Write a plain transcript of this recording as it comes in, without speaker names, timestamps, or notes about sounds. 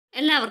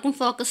എല്ലാവർക്കും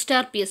focus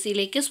star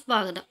PSCയിലേക്ക്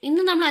സ്വാഗതം.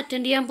 ഇന്ന് നമ്മൾ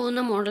അറ്റൻഡ് ചെയ്യാൻ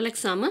പോകുന്ന മോഡൽ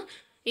എക്സാം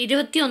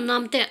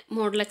 21ാമത്തെ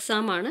മോഡൽ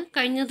എക്സാമാണ്.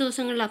 കഴിഞ്ഞ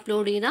ദിവസങ്ങളിൽ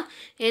അപ്ലോഡ് ചെയ്ത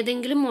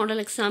ഏതെങ്കിലും മോഡൽ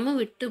എക്സാം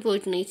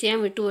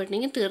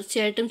വിട്ടുപോയിട്ടുണ്ടെങ്കിൽ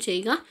തീർച്ചയായിട്ടും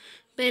ചെയ്യുക.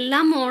 അപ്പോൾ എല്ലാ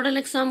മോഡൽ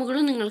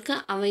എക്സാമുകളും നിങ്ങൾക്ക്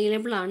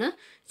അവൈലബിൾ ആണ്.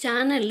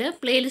 ചാനലിൽ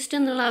പ്ലേലിസ്റ്റ്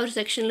എന്നുള്ള ആ ഒരു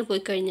സെക്ഷനിൽ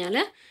പോയി കഴിഞ്ഞാൽ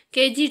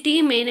KGT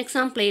മെയിൻ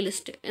എക്സാം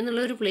പ്ലേലിസ്റ്റ്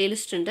എന്നുള്ളൊരു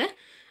പ്ലേലിസ്റ്റ് ഉണ്ട്.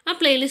 ആ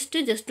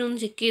പ്ലേലിസ്റ്റ് ജസ്റ്റ് ഒന്ന്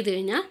ചെക്ക് ചെയ്ത്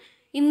കഴിഞ്ഞാൽ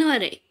ഇന്ന്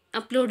വരെ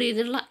അപ്ലോഡ്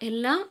ചെയ്തിട്ടുള്ള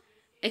എല്ലാ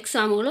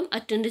എക്സാമുകളും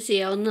അറ്റൻഡ്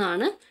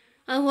ചെയ്യാവുന്നതാണ്.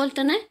 അതുപോലെ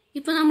തന്നെ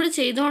ഇപ്പോൾ നമ്മൾ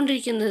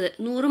ചെയ്തുകൊണ്ടിരിക്കുന്നത്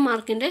 100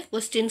 മാർക്കിൻ്റെ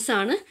ക്വസ്റ്റ്യൻസ്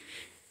ആണ്.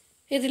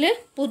 ഇതിൽ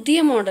പുതിയ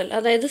മോഡൽ,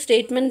 അതായത്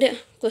സ്റ്റേറ്റ്മെൻറ്റ്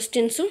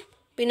ക്വസ്റ്റ്യൻസും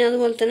പിന്നെ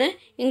അതുപോലെ തന്നെ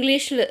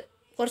ഇംഗ്ലീഷിൽ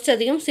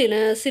കുറച്ചധികം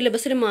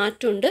സിലബസിൽ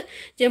മാറ്റമുണ്ട്.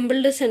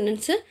 ജംബിൾഡ്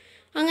സെൻറ്റൻസ്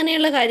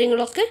അങ്ങനെയുള്ള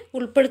കാര്യങ്ങളൊക്കെ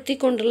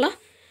ഉൾപ്പെടുത്തിക്കൊണ്ടുള്ള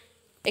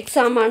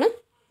എക്സാമാണ്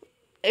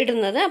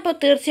ഇടുന്നത്. അപ്പോൾ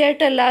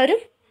തീർച്ചയായിട്ടും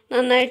എല്ലാവരും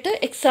നന്നായിട്ട്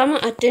എക്സാം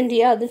അറ്റൻഡ്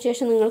ചെയ്യുക.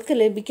 അതിനുശേഷം നിങ്ങൾക്ക്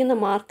ലഭിക്കുന്ന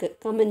മാർക്ക്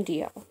കമൻറ്റ്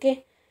ചെയ്യുക. ഓക്കെ,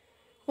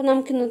 അപ്പോൾ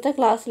നമുക്ക് ഇന്നത്തെ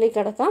ക്ലാസ്സിലേക്ക്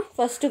കടക്കാം.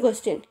 First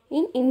question: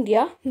 in India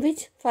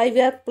which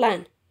 5-year plan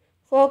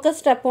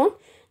focused upon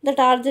the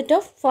target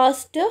of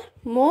faster,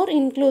 more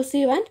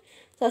inclusive and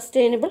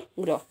sustainable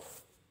growth?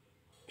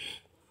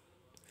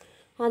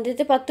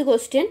 ആദ്യത്തെ 10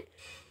 ക്വസ്റ്റ്യൻ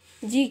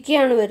GK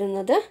ആണ്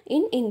വരുന്നത്.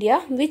 In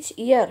India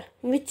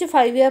which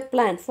 5-year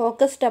plan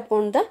focused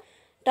upon the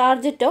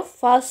target of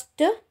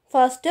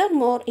faster,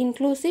 more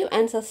inclusive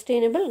and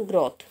sustainable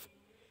growth?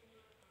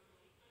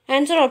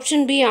 Answer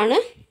option B ആണ്.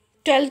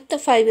 12th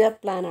 5-year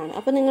plan ആണ്.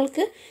 അപ്പോൾ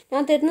നിങ്ങൾക്ക്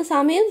ഞാൻ തരുന്ന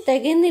സമയം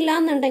തികയുന്നില്ല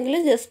എന്നുണ്ടെങ്കിൽ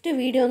ജസ്റ്റ്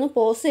വീഡിയോ ഒന്ന്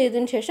പോസ്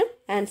ചെയ്തതിന് ശേഷം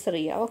ആൻസർ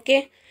ചെയ്യുക. ഓക്കെ,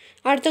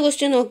 അടുത്ത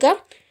ക്വസ്റ്റ്യൻ നോക്കുക.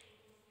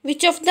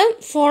 Which of the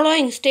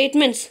following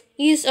statements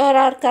is or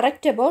are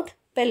correct about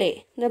Pele,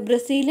 the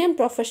Brazilian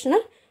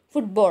professional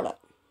footballer?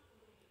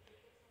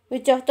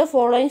 Which of the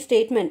following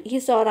statement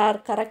is or are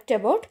correct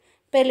about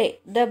Pele,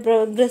 the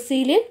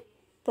Brazilian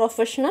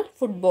professional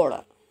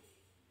footballer?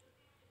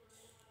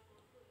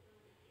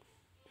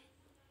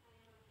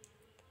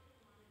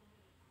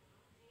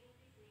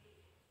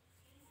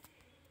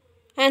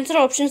 Answer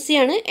option C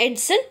ആണ്.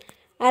 Edson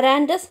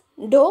Arantes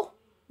ഡോ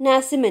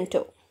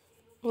നാസിമെൻറ്റോ.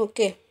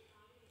 Okay,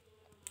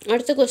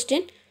 അടുത്ത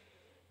question: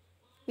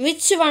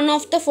 which one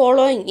of the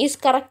following is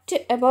correct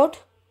about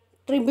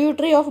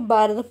tributary of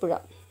Bharathapuzha?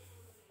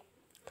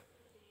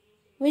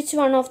 Which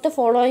one of the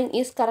following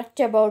is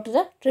correct about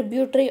the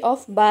tributary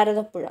of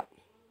Bharathapuzha?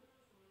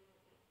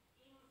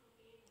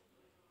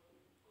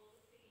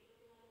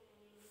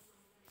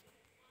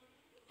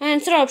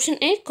 Answer option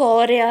A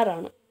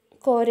കോരയാറാണ്.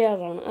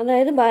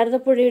 അതായത്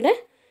ഭാരതപ്പുഴയുടെ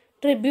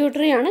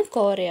ട്രിബ്യൂട്ടറിയാണ്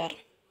കോരയാർ.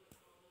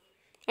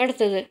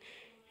 അടുത്തത്: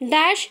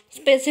 dash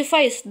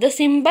specifies the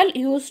symbol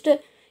used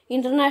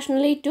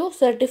internationally to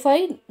certify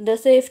the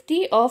safety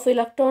of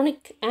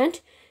electronic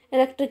and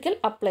electrical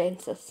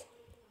appliances?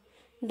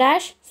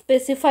 Dash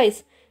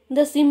specifies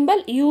the symbol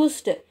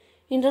used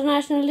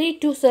internationally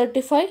to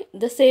certify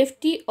the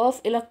safety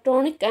of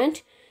electronic and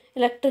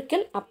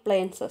electrical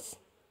appliances?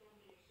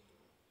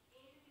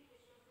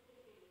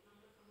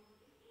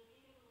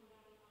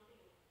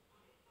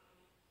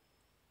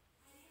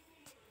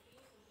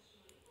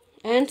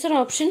 Answer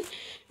option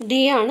D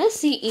ആണ്.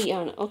 CE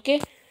ആണ്. Okay,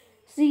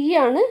 CE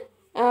ആണ്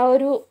ആ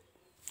ഒരു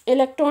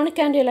electronic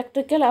and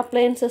electrical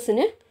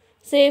അപ്ലയൻസസിന്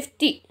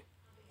safety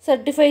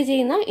certify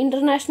ചെയ്യുന്ന,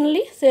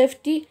 internationally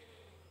safety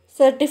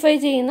certify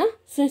ചെയ്യുന്ന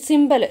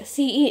symbol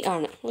CE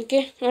ആണ്. Okay,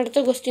 അടുത്ത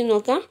question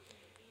നോക്കാം.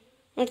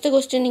 അടുത്ത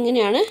ക്വസ്റ്റ്യൻ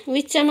ഇങ്ങനെയാണ്: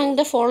 which among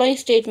the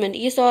following statement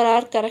is or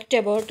are correct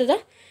about the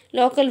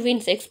local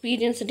wins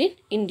experienced in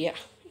India?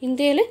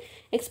 ഇന്ത്യയിൽ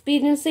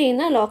എക്സ്പീരിയൻസ്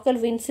ചെയ്യുന്ന ലോക്കൽ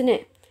വിൻസിനെ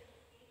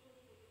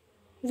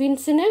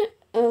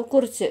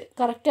കുറിച്ച്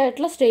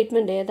കറക്റ്റായിട്ടുള്ള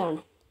സ്റ്റേറ്റ്മെൻറ്റ് ഏതാണ്?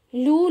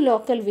 ലൂ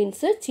local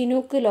wins,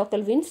 Chinook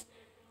local wins,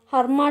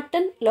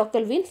 ഹർമാട്ടൻ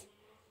local wins,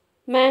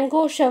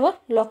 mango shower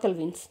local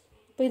wins?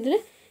 അപ്പോൾ ഇതിൽ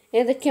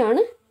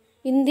ഏതൊക്കെയാണ്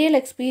ഇന്ത്യയിൽ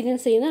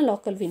എക്സ്പീരിയൻസ് ചെയ്യുന്ന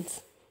local wins?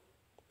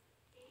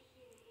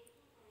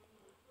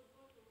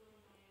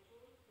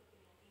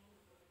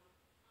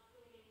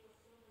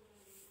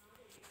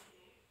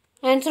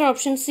 Answer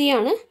option C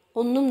ആണ്.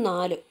 1ഉം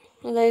 4ഉം.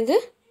 അതായത്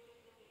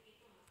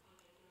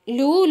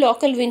ലൂ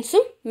ലോക്കൽ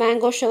വിൻസും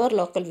മാംഗോ ഷവർ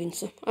ലോക്കൽ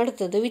വിൻസും.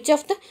 അടുത്തത്: which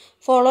of the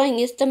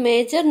following is the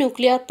major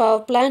nuclear power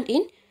plant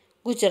in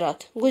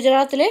Gujarat?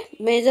 ഗുജറാത്തിലെ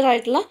major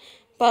ആയിട്ടുള്ള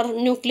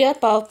ന്യൂക്ലിയർ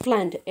പവർ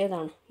പ്ലാന്റ്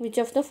ഏതാണ്? Which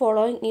of the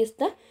following is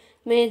the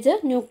major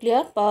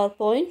nuclear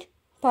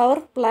power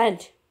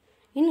plant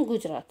in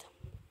Gujarat?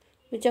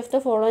 Which of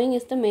the following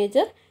is the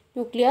major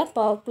nuclear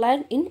power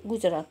plant in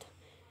Gujarat?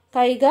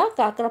 Kaiga,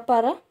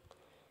 Kakrapar,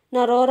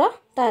 Narora,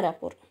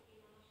 Tarapur?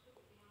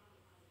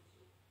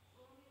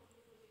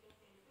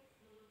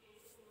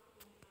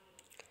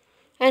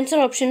 Answer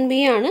option B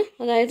ആണ്.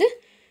 അതായത്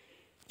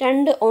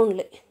 2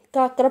 only,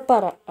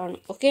 Kakrapar ആണ്.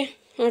 Okay,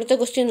 അടുത്ത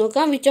question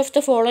നോക്കാം. Which of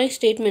the following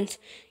statements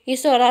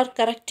is or are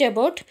correct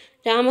about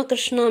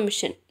Ramakrishna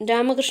mission?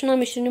 Ramakrishna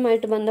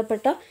മിഷനുമായിട്ട്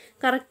ബന്ധപ്പെട്ട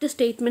correct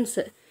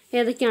statements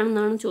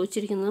ഏതൊക്കെയാണെന്നാണ്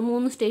ചോദിച്ചിരിക്കുന്നത്.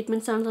 3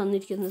 statements ആണ്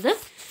തന്നിരിക്കുന്നത്.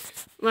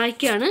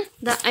 വായിക്കുകയാണ്: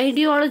 the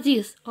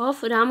ideologies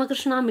of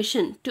Ramakrishna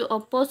mission to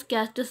oppose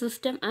caste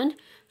system and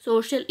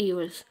social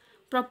evils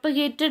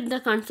propagated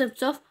the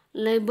concepts of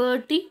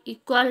liberty,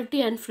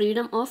 equality and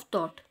freedom of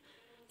thought.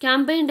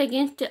 Campaigned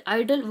against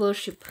idol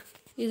worship.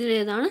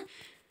 ഇതിലേതാണ്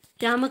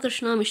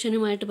രാമകൃഷ്ണ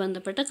മിഷനുമായിട്ട്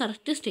ബന്ധപ്പെട്ട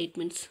correct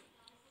statements?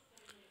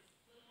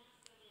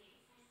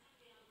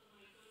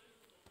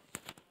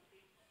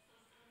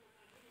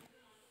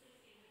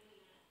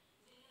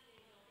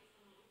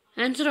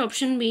 Answer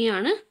option B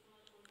ആണ്.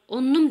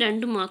 1ഉം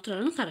 2ഉം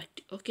മാത്രമാണ്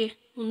correct. Okay,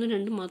 1ഉം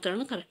 2ഉം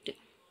മാത്രമാണ് correct.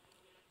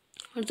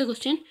 അടുത്ത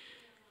question,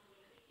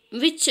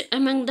 which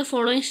among the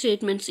following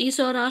statements is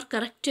or are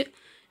correct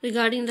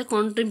regarding the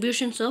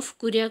contributions of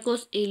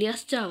Kuriakose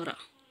Elias Chavara?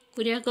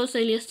 Kuriakose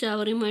Elias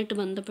ചാവറയുമായിട്ട്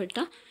ബന്ധപ്പെട്ട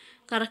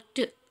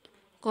correct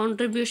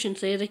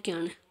contributions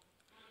ഏതൊക്കെയാണ്?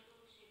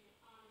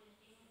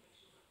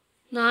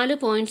 4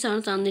 points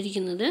ആണ്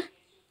തന്നിരിക്കുന്നത്.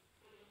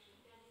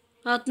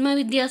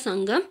 ആത്മവിദ്യാ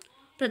സംഘം,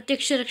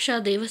 Prathyaksharaksha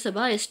ദേവസഭ,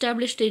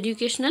 established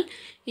educational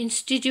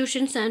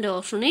institutions and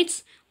ഓർഫനേറ്റ്സ്,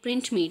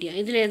 print media.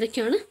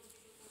 ഇതിലേതൊക്കെയാണ്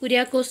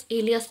Kuriakose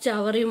Elias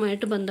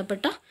ചാവറയുമായിട്ട്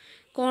ബന്ധപ്പെട്ട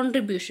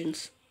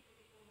കോൺട്രിബ്യൂഷൻസ്?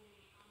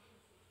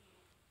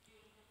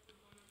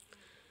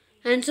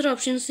 ആൻസർ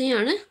ഓപ്ഷൻ സി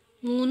ആണ്.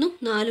 3ഉം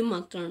 4ഉം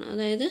മാത്രമാണ്.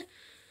 അതായത്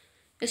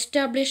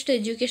established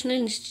educational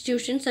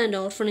institutions and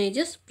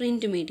orphanages,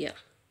 print media.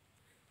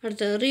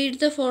 അടുത്തത്, read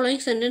the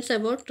following sentence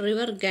about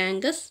river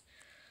Ganges.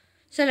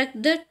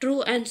 Select the true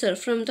answer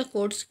from the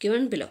codes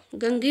given below.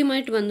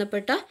 ഗംഗയുമായിട്ട്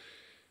ബന്ധപ്പെട്ട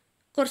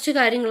കുറച്ച്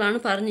കാര്യങ്ങളാണ്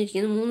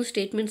പറഞ്ഞിരിക്കുന്നത്. 3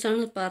 statements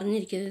ആണ്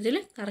പറഞ്ഞിരിക്കുന്നത്. ഇതിൽ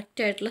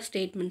കറക്റ്റായിട്ടുള്ള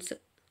സ്റ്റേറ്റ്മെൻറ്റ്സ്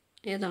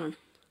ഏതാണ്?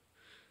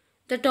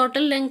 The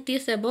total length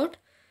is about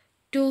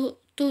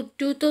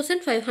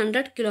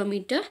 2500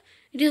 kilometers.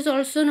 It is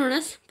also known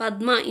as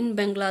Padma in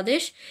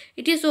Bangladesh.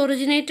 It is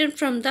originated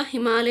from the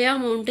Himalaya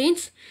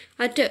mountains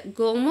at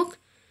Gomukh,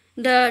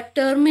 the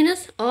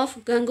terminus of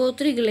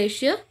Gangotri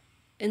Glacier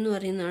എന്ന്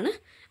പറയുന്നതാണ്.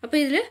 അപ്പോൾ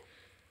ഇതിൽ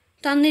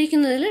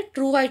തന്നിരിക്കുന്നതിൽ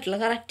ട്രൂ ആയിട്ടുള്ള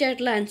കറക്റ്റ്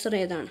ആയിട്ടുള്ള answer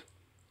ഏതാണ്?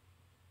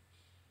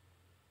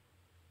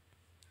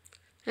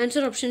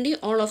 Answer option D,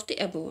 all of the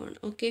above ആണ്.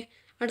 Okay,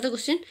 അടുത്ത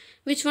question,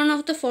 which one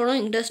of the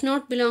following does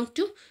not belong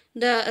to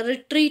the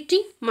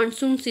retreating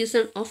monsoon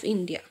season of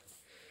India?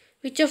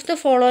 Which of the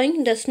following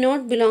does not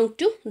belong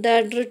to the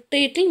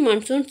retreating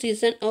monsoon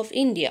season of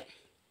India?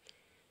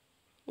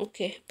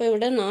 Okay, അപ്പോൾ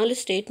ഇവിടെ 4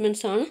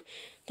 statements ആണ്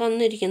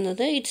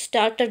തന്നിരിക്കുന്നത്. It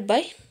started by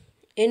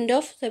end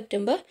of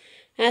September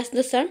as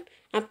the sun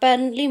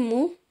apparently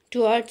moved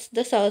towards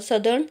the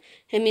southern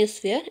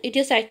hemisphere. It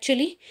is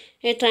actually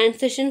a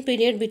transition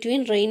period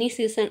between rainy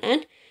season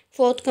and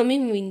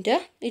forthcoming winter.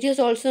 It is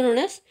also known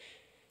as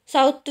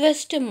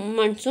southwest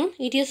monsoon.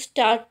 It is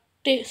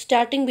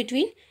starting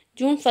between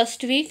June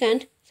 1st week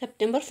and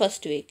September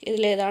 1st week.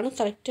 ഇതിലേതാണ്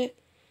correct?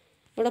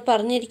 ഇവിടെ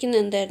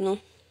പറഞ്ഞിരിക്കുന്നത് എന്തായിരുന്നു?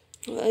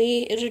 ഈ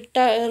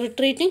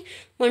retreating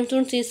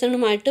monsoon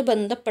സീസണുമായിട്ട്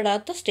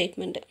ബന്ധപ്പെടാത്ത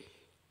statement.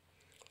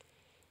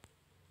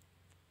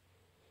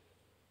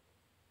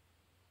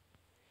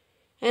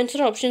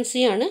 Answer option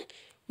C ആണ്.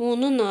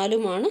 3ഉം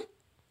 4ഉമാണ്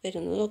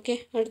വരുന്നത്. Okay,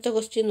 അടുത്ത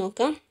question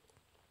നോക്കാം.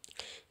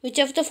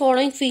 Which of the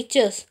following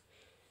features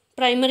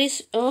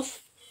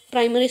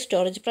primary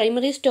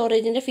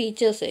സ്റ്റോറേജിൻ്റെ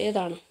features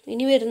ഏതാണ്?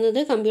 ഇനി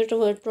വരുന്നത് computer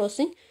word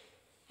processing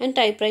and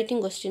type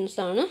writing questions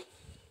ആണ്.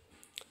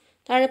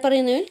 താഴെ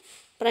പറയുന്നതിൽ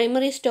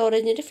പ്രൈമറി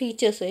സ്റ്റോറേജിൻ്റെ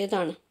ഫീച്ചേഴ്സ്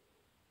ഏതാണ്?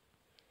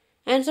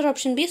 Answer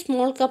option B,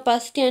 small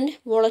capacity and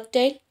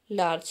volatile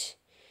large.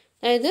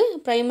 അതായത്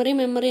പ്രൈമറി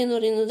മെമ്മറി എന്ന്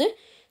പറയുന്നത്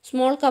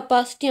സ്മോൾ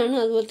കപ്പാസിറ്റി ആണ്,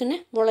 അതുപോലെ തന്നെ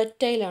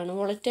വോളറ്റൈലാണ്.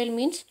 വോളറ്റൈൽ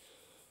മീൻസ്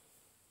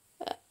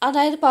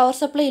അതായത് പവർ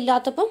സപ്ലൈ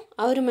ഇല്ലാത്തപ്പം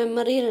ആ ഒരു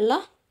മെമ്മറിയിലുള്ള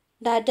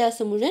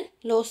ഡാറ്റാസ് മുഴുവൻ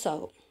ലോസ്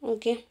ആകും.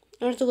 ഓക്കെ,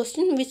 അടുത്ത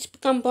question, which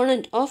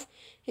component of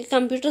A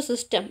computer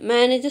system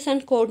manages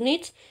and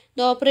coordinates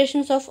the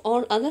operations of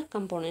all other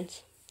components?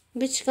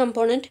 Which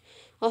component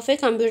of a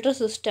computer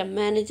system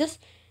manages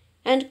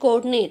and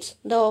coordinates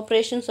the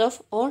operations of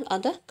all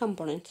other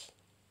components?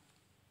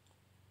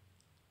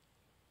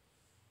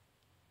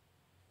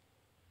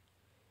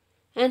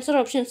 Answer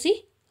option C,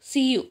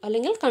 CU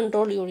അല്ലെങ്കിൽ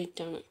control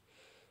unit ആണ്.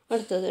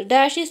 അടുത്തത്,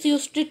 dash is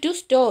used to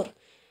store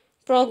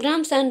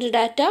programs and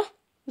data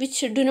which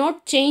do not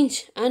change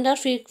and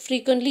are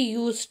frequently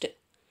used.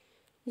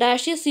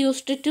 Dash is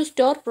used to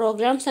store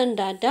programs and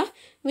data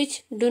which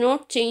do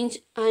not change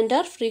and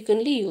are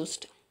frequently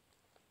used.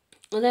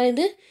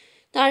 അതായത്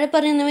താഴെ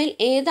പറയുന്നവയിൽ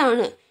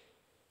ഏതാണ്,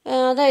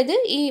 അതായത്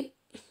ഈ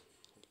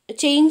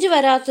change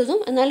വരാത്തതും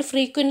എന്നാൽ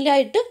frequent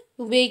ആയിട്ട്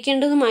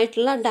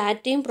ഉപയോഗിക്കേണ്ടതുമായിട്ടുള്ള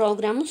ഡാറ്റയും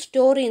പ്രോഗ്രാമും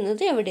സ്റ്റോർ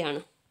ചെയ്യുന്നത്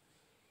എവിടെയാണ്?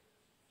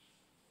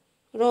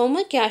 Rome,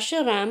 cash,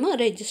 Ram,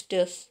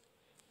 registers.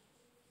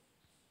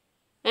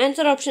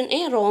 Answer option A,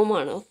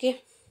 റോമാണ്. Okay,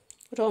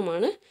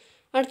 റോമാണ്.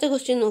 അടുത്ത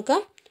ക്വസ്റ്റ്യൻ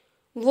നോക്കാം.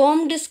 warm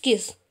disk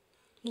is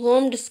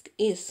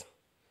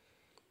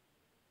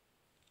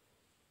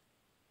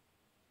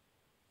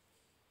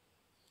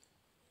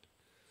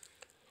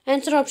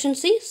answer option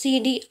C,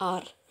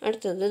 CDR.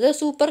 അടുത്തത്, the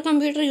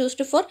supercomputer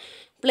used for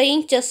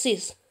playing chess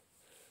is.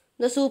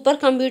 The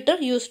supercomputer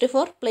used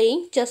for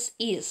playing chess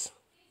is.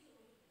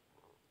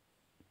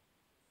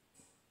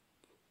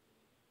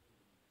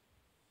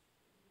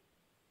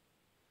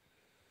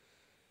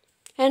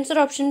 Answer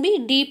option B,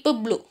 deep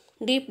blue.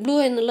 Deep blue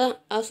എന്നുള്ള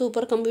ആ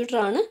super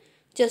കമ്പ്യൂട്ടറാണ്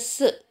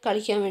chess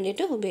കളിക്കാൻ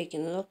വേണ്ടിയിട്ട്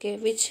ഉപയോഗിക്കുന്നത്. Okay,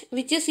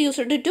 which is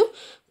used to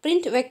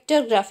print vector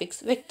graphics.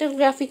 Vector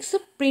graphics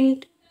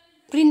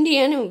print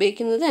ചെയ്യാൻ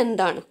ഉപയോഗിക്കുന്നത്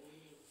എന്താണ്?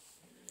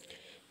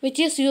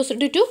 Which is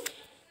used to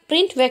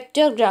print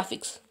vector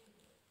graphics.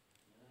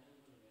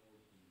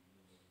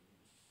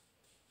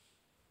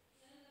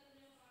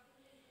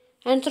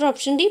 Answer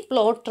option D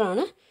plotter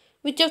ആണ്.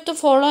 Which of the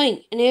following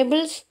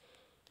enables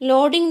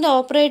loading the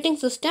operating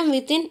system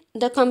within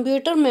the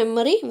computer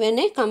memory when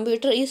a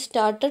computer is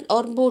started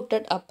or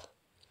booted up.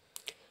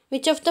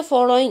 Which of the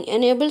following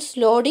enables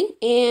loading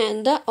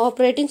the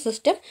operating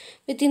system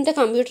within the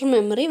computer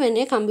memory when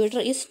a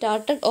computer is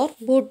started or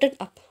booted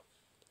up?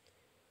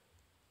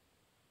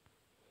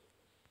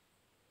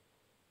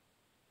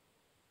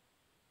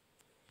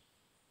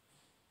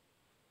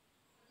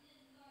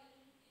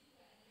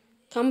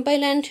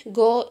 Compile and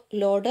go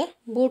loader,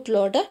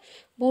 bootloader,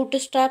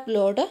 bootstrap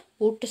loader,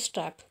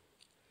 bootstrap.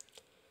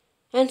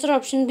 Answer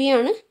option B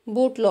ആണ്,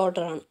 boot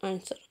loader ആണ്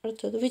answer.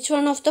 അടുത്തത്, which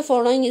one of the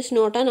following is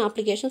not an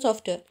application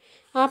software.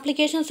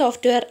 Application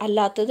software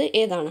അല്ലാത്തത്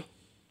ഏതാണ്?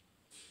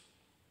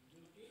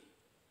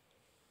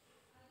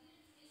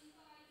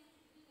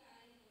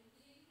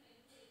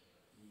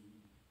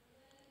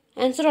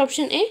 Answer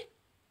option A,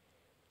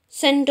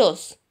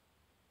 Santos.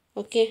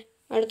 Okay,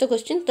 അടുത്ത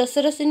question,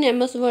 thesaurus in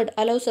MS Word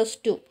allows us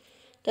to.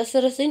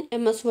 thesaurus in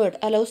MS Word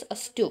allows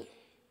us to.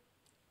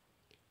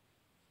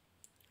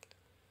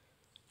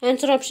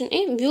 Answer option A,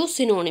 view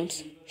synonyms.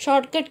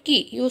 Shortcut key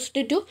used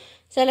to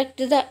select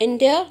the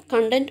entire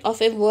content of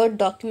a Word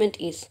document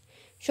is.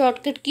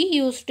 Shortcut key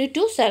used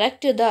to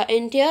select the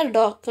entire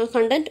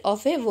content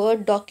of a Word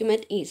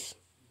document is.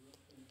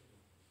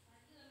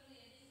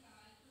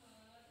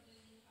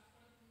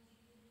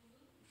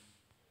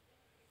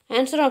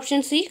 Answer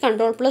option C,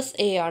 Control plus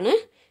A ആണ്.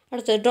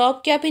 അടുത്ത, drop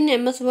cap in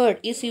MS Word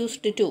is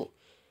used to.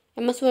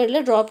 MS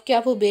Wordൽ drop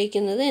cap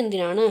ഉപയോഗിക്കുന്നത്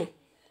എന്തിനാണ്?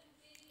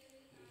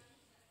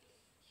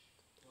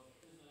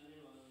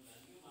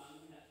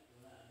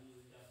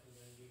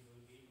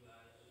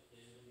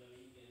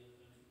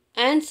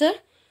 Answer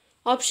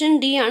option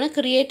D ആണ്,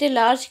 create A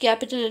large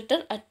capital letter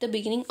at the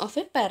beginning of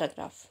A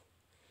paragraph.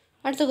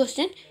 അടുത്ത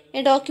question,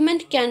 A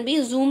document can be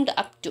zoomed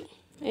up to.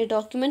 A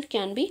document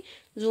can be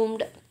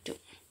zoomed up to.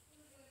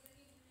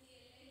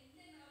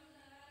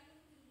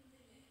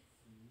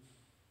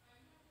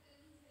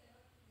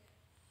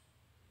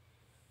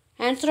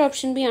 Answer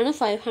option B ആണ്,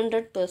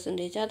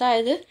 500%.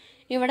 അതായത്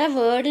ഇവിടെ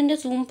വേർഡിൻ്റെ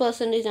zoom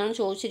percentage ആണ്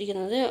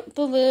ചോദിച്ചിരിക്കുന്നത്.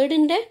 ഇപ്പോൾ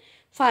വേർഡിൻ്റെ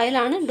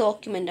ഫയലാണ്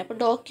document. അപ്പോൾ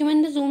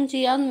document zoom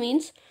ചെയ്യാൻ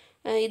means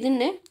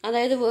ഇതിൻ്റെ,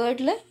 അതായത്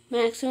വേർഡിൽ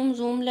മാക്സിമം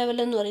സൂം ലെവൽ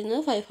എന്ന്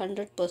പറയുന്നത്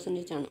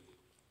 500% ആണ്.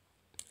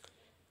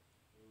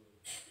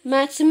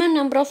 Maximum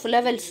number of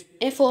levels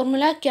A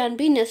formula can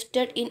be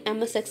nested in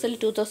MS Excel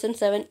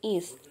 2007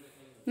 is.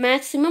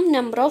 Maximum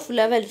number of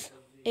levels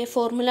A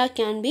formula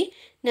can be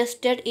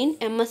nested in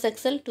MS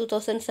Excel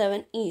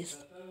 2007 is.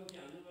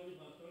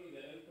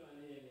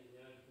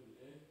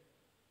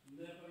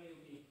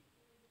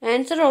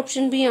 Answer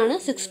option B ആണ്,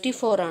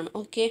 64 ആണ്.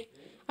 Okay,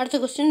 അടുത്ത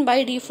question, by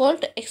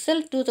default Excel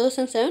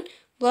 2007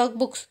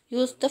 workbooks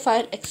use the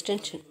file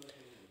extension.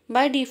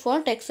 By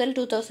default Excel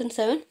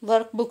 2007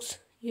 workbooks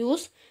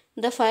use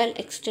the file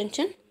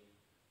extension.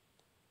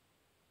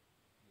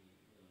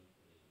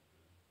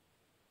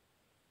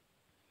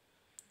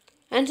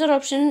 Answer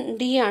option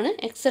D ആണ്,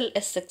 Excel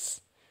SX.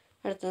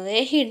 അടുത്തത്,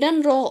 A hidden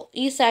raw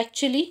is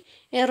actually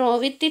A raw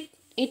with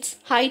its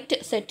height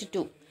set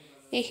to.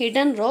 A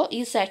hidden raw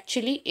is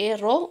actually A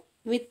raw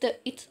with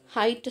its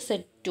height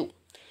set to.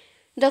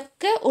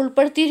 ഇതൊക്കെ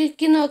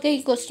ഉൾപ്പെടുത്തിയിരിക്കുന്നതൊക്കെ, ഈ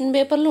question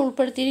പേപ്പറിൽ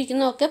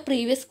ഉൾപ്പെടുത്തിയിരിക്കുന്നതൊക്കെ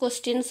previous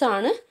questions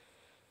ആണ്.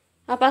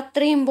 അപ്പോൾ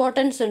അത്രയും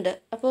importance ഉണ്ട്.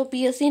 അപ്പോൾ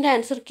PSCൻ്റെ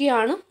ആൻസർ കീ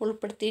ആണ്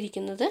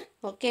ഉൾപ്പെടുത്തിയിരിക്കുന്നത്.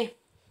 ഓക്കെ,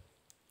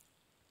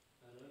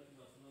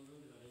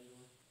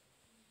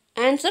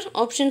 ആൻസർ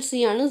ഓപ്ഷൻ സി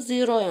ആണ്,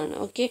 0 ആണ്.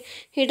 Okay,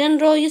 hidden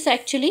raw is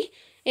actually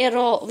A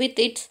raw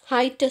with its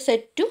height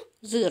set to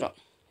 0.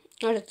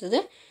 അടുത്തത്,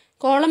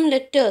 column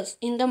letters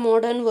in the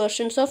modern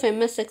versions of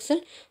MS Excel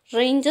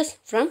ranges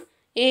from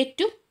A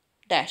to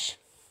dash.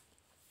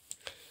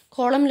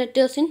 Column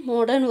letters in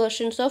modern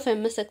versions of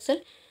MS Excel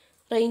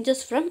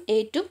ranges from A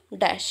to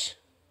dash.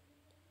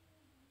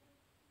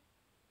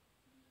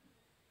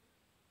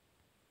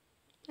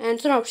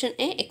 Answer option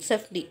A,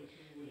 except D.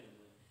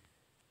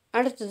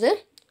 അടുത്തത്,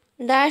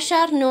 dash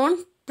R non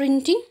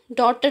printing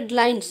dotted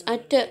lines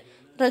at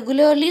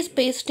regularly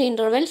spaced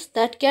intervals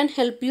that can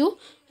help you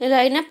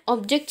line up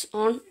objects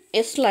on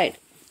a slide.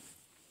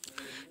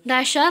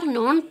 Dash are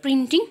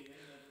non-printing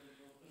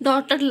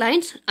dotted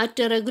lines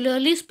at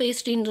regularly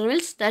spaced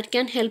intervals that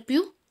can help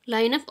you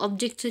line up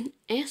objects in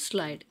a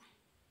slide.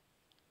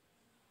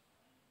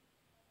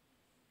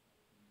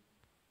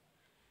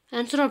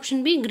 Answer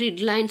option B,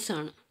 grid lines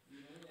ആണ്.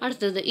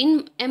 അടുത്തത്, in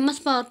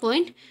MS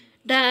PowerPoint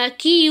the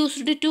key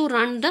used to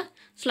run the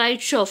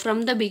slideshow from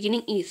the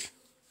beginning is.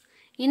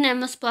 In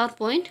MS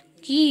PowerPoint,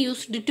 key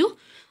used to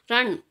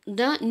run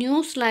the new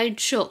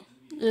slideshow.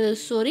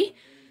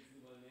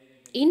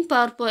 In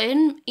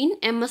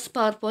MS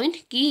PowerPoint,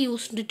 key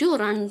used to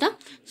run the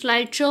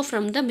slideshow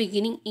from the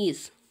beginning is.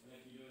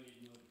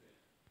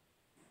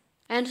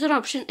 Answer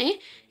option A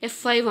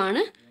F5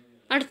 ആണ്.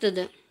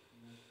 അടുത്തത്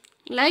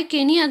like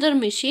any other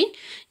machine.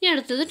 ഇനി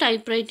അടുത്തത്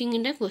type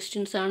റൈറ്റിങ്ങിൻ്റെ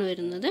questions ആണ്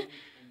വരുന്നത്.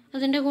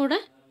 അതിൻ്റെ കൂടെ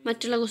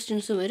മറ്റുള്ള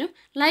ക്വസ്റ്റ്യൻസും വരും.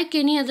 Like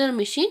any other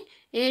machine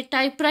A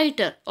type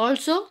writer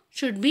also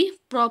should be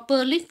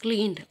properly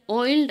cleaned,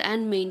 oiled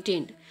and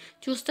maintained.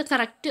 Choose the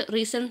correct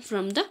reason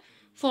from the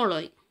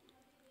following.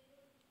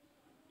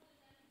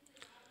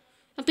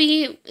 അപ്പോൾ ഈ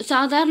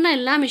സാധാരണ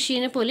എല്ലാ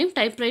മെഷീനെ പോലെയും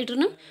ടൈപ്പ്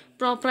റൈറ്ററിനും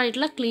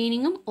പ്രോപ്പറായിട്ടുള്ള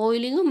ക്ലീനിങ്ങും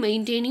ഓയിലിങ്ങും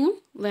മെയിൻറ്റെയിനിങ്ങും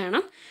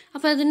വേണം.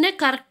 അപ്പോൾ അതിൻ്റെ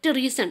കറക്റ്റ്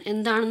റീസൺ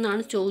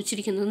എന്താണെന്നാണ്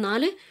ചോദിച്ചിരിക്കുന്നത്.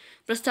 4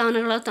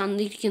 പ്രസ്താവനകളാണ്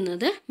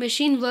തന്നിരിക്കുന്നത്.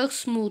 Machine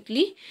works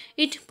smoothly,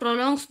 it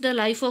പ്രൊലോങ്സ് the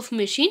life of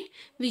machine,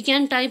 we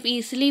can type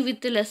easily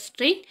with less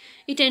strain,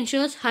 it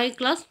ensures high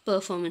class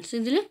performance.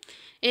 ഇതിൽ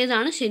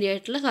ഏതാണ്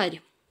ശരിയായിട്ടുള്ള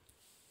കാര്യം?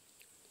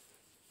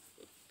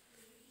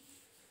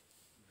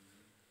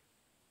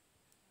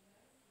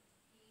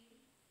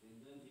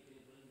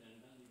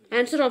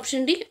 Answer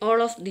option D all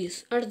of these.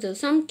 അടുത്തത്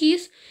some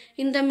keys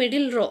in the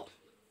middle row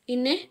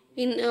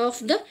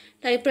of the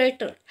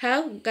typewriter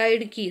have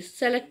guide keys.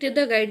 Select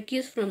the guide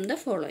keys from the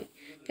following.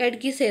 Guide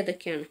keys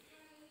ഏതൊക്കെയാണ്?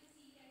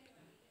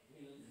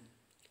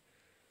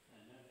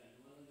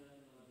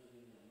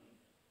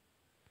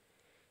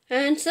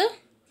 Answer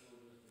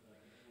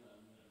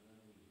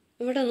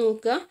ഇവിടെ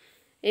നോക്കുക.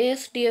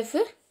 ASDF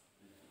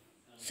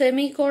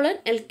semicolon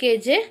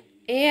LKJ,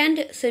 A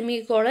and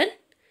semicolon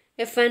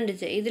F and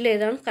J.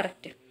 ഇതിലേതാണ്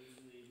correct?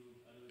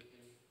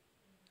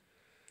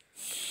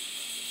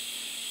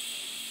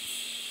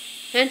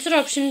 Answer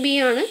option B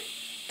ആണ്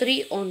 3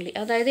 only.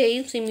 അതായത്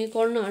എയും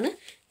സെമിക്കോളനും ആണ്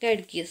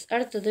guide keys.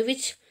 അടുത്തത്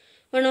which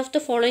one of the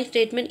following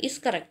statement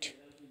is correct.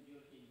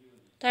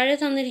 താഴെ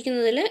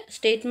തന്നിരിക്കുന്നതിൽ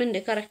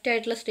സ്റ്റേറ്റ്മെൻറ്റ് കറക്റ്റ്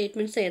ആയിട്ടുള്ള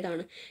സ്റ്റേറ്റ്മെൻറ്റ്സ്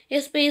ഏതാണ്? A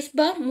space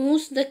bar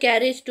moves the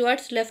carriage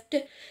towards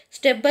left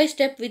step by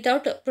step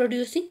without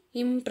producing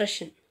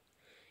impression.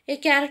 A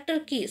character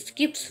key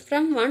skips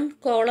from one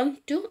column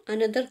to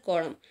another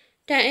column.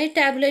 A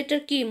tabulator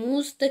key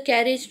moves the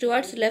carriage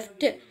towards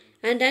left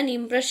and an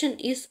impression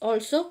is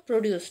also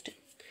produced.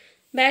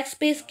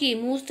 Backspace key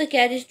moves the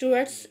carriage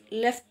towards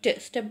left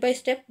step by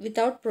step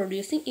without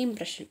producing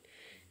impression.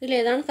 ഇതിൽ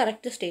ഏതാണ്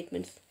correct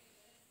statements?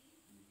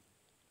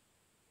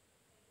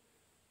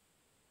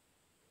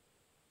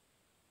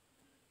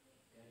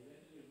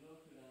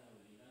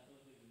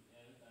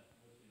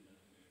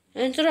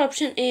 Answer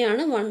option A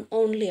ആണ് 1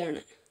 only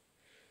ആണ്.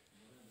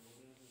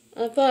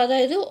 അപ്പോൾ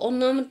അതായത്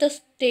ഒന്നാമത്തെ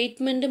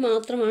statement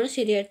മാത്രമാണ്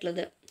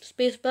ശരിയായിട്ടുള്ളത്.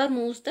 Space bar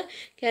moves the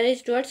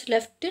carriage towards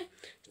left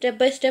step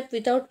by step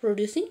without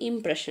producing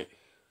impression.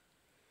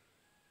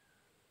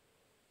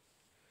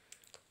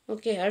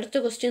 Okay, അടുത്ത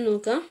question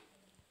നോക്കാം.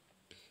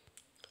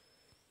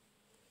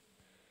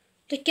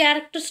 The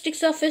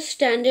characteristics of A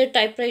standard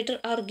type writer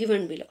are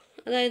given below.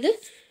 അതായത്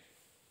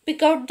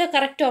pick out the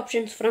correct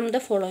options from the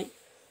following.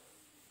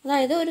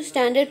 അതായത് ഒരു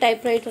standard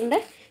type റൈറ്ററിൻ്റെ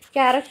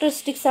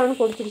characteristics ആണ്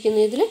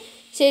കൊടുത്തിരിക്കുന്നത്. ഇതിൽ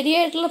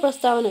ശരിയായിട്ടുള്ള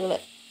പ്രസ്താവനകൾ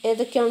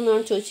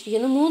ഏതൊക്കെയാണെന്നാണ്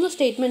ചോദിച്ചിരിക്കുന്നത്. 3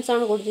 സ്റ്റേറ്റ്മെൻറ്റ്സ്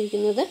ആണ്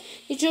കൊടുത്തിരിക്കുന്നത്.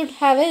 It should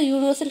have A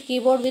universal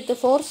keyboard with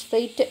 4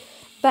 straight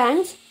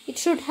banks.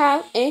 It should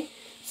have A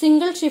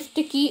single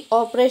shift key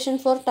operation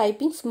four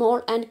typing small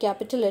and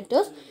capital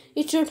letters.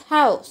 It should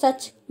have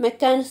such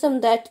mechanism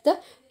that the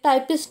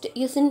typist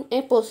is in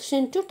A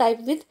position to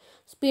type with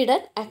speed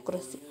and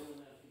accuracy.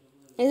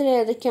 ഇതിൽ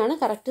ഏതൊക്കെയാണ്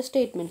correct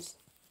statements?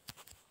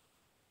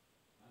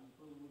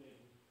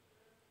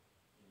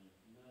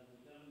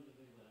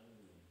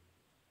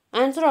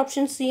 Answer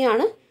option C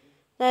ആണ്.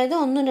 അതായത്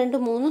 1, 2,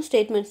 3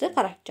 statements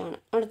കറക്റ്റാണ്.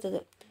 അടുത്തത്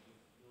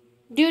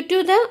due to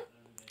the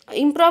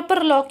improper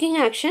locking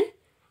action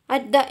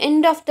at the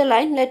end of the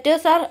line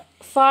letters R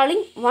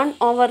falling one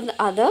over the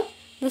other.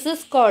 This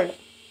is called.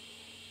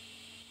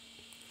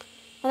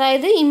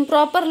 അതായത്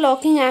improper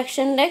locking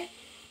ആക്ഷൻ്റെ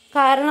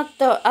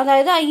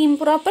അതായത് ആ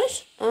improper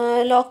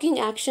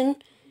locking action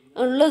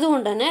ഉള്ളത്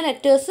കൊണ്ട് തന്നെ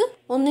ലെറ്റേഴ്സ്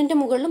ഒന്നിൻ്റെ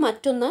മുകളിൽ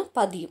മറ്റൊന്ന്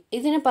പതിയും.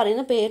 ഇതിന്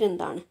പറയുന്ന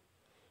പേരെന്താണ്?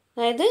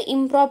 അതായത്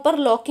ഇംപ്രോപ്പർ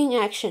ലോക്കിംഗ്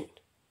ആക്ഷൻ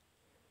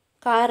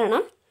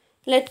കാരണം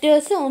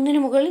ലെറ്റേഴ്സ് ഒന്നിന്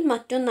മുകളിൽ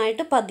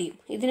മറ്റൊന്നായിട്ട് പതിയും.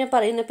 ഇതിനെ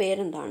പറയുന്ന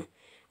പേരെന്താണ്?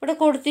 ഇവിടെ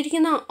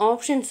കൊടുത്തിരിക്കുന്ന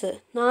ഓപ്ഷൻസ്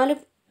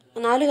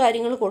 4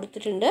 കാര്യങ്ങൾ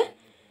കൊടുത്തിട്ടുണ്ട്.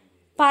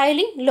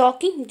 പൈലിംഗ്,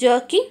 ലോക്കിംഗ്,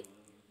 ജേർക്കിംഗ്,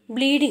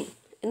 ബ്ലീഡിംഗ്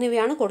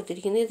എന്നിവയാണ്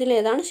കൊടുത്തിരിക്കുന്നത്.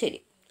 ഇതിലേതാണ് ശരി?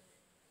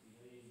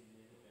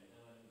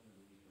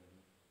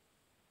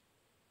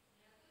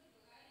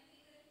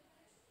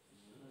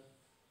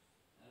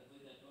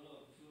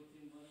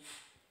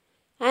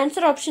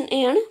 ആൻസർ ഓപ്ഷൻ എ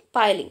ആണ്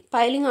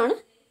പൈലിംഗ് ആണ്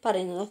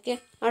പറയുന്നത്. ഓക്കെ,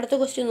 അടുത്ത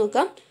ക്വസ്റ്റ്യൻ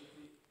നോക്കാം.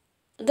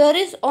 There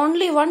is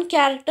only 1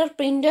 character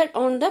printed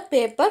on the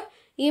paper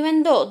even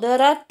though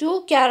there are 2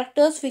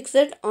 characters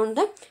fixed on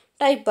the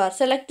type bar.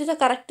 Select the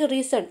correct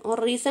reason or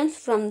reasons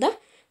from the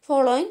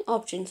following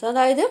options.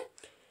 അതായത്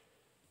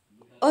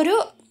ഒരു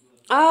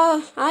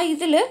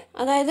ഇതിൽ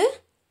അതായത്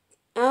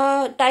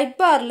type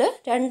ബാറിൽ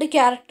 2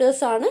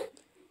 ക്യാരക്ടേഴ്സാണ്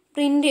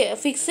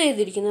fix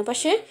ചെയ്തിരിക്കുന്നത്.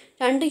 പക്ഷേ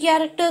 2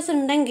 characters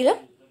ഉണ്ടെങ്കിലും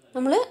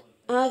നമ്മൾ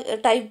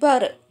type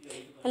bar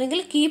അല്ലെങ്കിൽ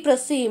കീ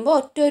പ്രസ് ചെയ്യുമ്പോൾ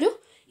ഒറ്റൊരു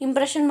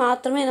ഇംപ്രഷൻ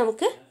മാത്രമേ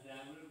നമുക്ക്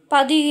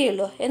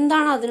പതിയുകയുള്ളൂ.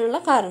 എന്താണ് അതിനുള്ള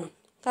കാരണം?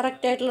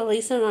 കറക്റ്റായിട്ടുള്ള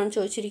റീസൺ ആണ്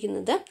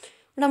ചോദിച്ചിരിക്കുന്നത്.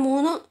 ഇവിടെ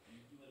 3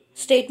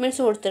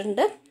 സ്റ്റേറ്റ്മെൻറ്റ്സ്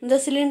കൊടുത്തിട്ടുണ്ട്. The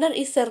cylinder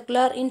is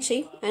circular in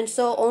shape and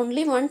so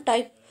only one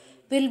type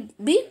will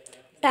be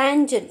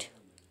tangent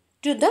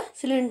to the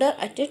cylinder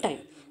at A time.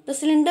 The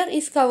cylinder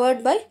is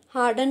covered by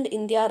hardened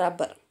India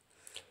rubber.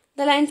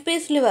 The line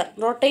space liver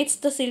rotates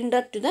the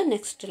cylinder to the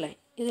next line.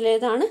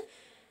 ഇതിലേതാണ്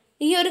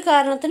ഈ ഒരു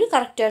കാരണത്തിന്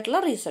കറക്റ്റായിട്ടുള്ള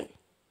reason?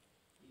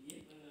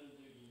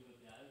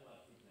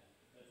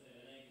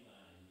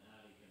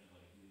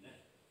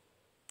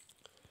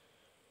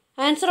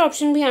 Answer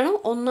option B ആണ്,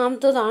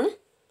 ഒന്നാമത്തതാണ്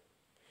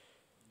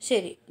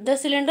ശരി. The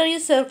cylinder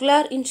is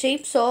circular in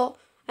shape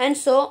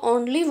so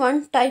only one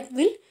type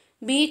will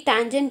be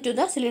tangent to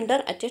the cylinder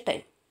at A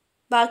time.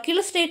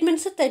 ബാക്കിയുള്ള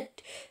statements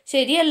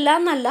ശരിയല്ല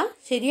എന്നല്ല,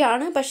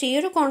 ശരിയാണ്. പക്ഷേ ഈ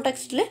ഒരു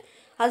കോണ്ടെക്സ്റ്റിൽ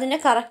അതിൻ്റെ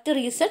കറക്റ്റ്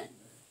റീസൺ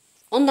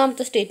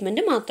ഒന്നാമത്തെ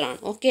സ്റ്റേറ്റ്മെൻറ്റ് മാത്രമാണ്.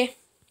 ഓക്കെ,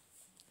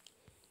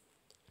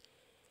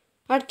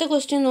 അടുത്ത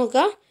ക്വസ്റ്റ്യൻ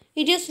നോക്കുക.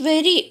 It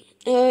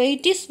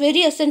is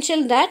very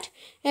essential that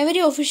every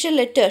official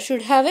letter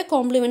should have a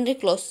complementary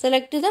clause.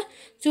 Select the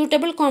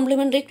suitable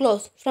complementary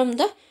clause from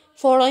the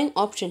following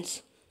options.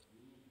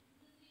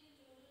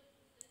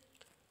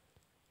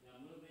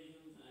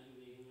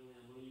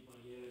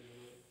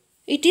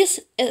 It is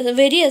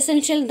very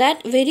essential that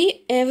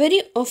every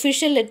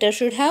official letter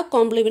should have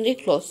complementary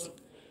clause.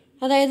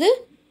 അതായത്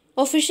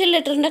official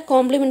ലെറ്ററിൻ്റെ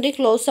complimentary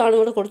close ആണ്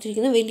ഇവിടെ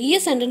കൊടുത്തിരിക്കുന്നത്. വലിയ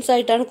sentence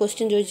ആയിട്ടാണ്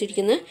question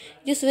ചോദിച്ചിരിക്കുന്നത്.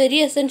 It is very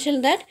essential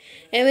that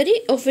every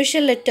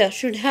official letter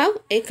should have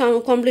A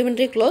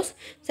complimentary close.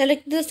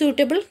 Select the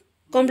suitable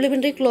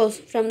complimentary close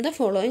from the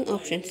following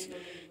options.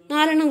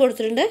 4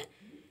 കൊടുത്തിട്ടുണ്ട്.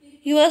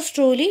 Yours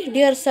truly,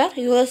 dear sir,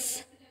 yours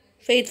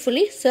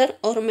faithfully, sir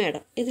or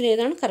madam.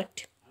 ഇതിലേതാണ്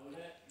correct?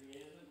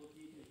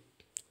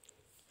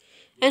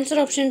 Answer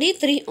option D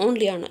 3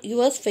 only ആണ്,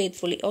 yours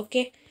faithfully.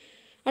 Okay,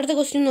 അടുത്ത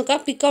question നോക്കാം.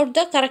 Pick out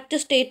the correct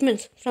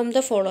statements from the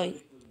following.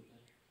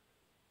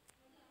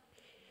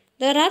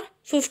 There are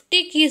 50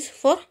 keys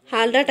for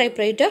Halda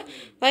typewriter.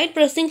 While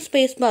pressing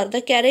space bar,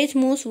 the carriage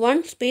moves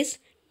one space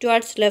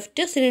towards left.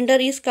 Cylinder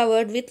is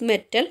covered with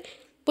metal.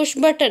 Push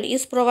button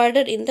is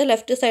provided in the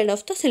left side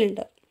of the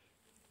cylinder.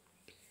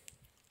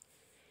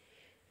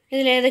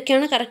 ഇതിൽ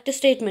ഏതൊക്കെയാണ് correct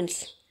statements?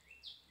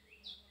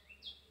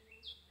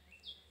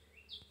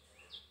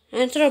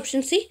 Answer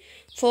option C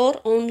 4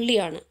 only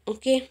ആണ്.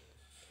 Okay,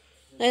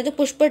 അതായത്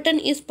push button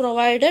is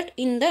provided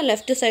in the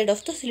left side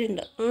of the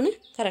cylinder ആണ്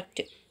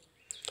correct.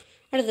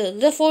 അടുത്തത്,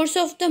 the force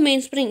of the main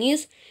spring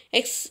is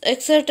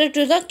exerted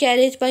to the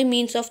carriage by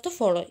means of the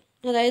following.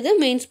 അതായത്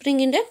main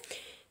സ്പ്രിങ്ങിൻ്റെ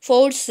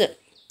force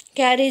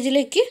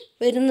ക്യാരേജിലേക്ക്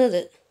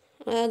വരുന്നത്,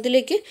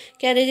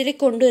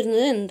 ക്യാരേജിലേക്ക്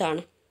കൊണ്ടുവരുന്നത്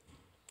എന്താണ്?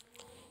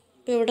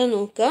 ഇപ്പോൾ ഇവിടെ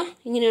നോക്കുക,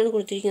 ഇങ്ങനെയാണ്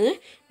കൊടുത്തിരിക്കുന്നത്.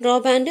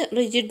 Drop and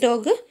rigid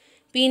dog,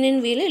 peen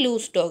and wheel,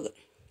 loose dog.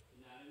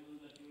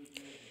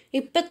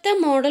 ഇപ്പോഴത്തെ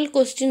മോഡൽ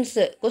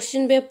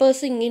ക്വസ്റ്റ്യൻ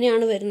പേപ്പേഴ്സ്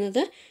ഇങ്ങനെയാണ്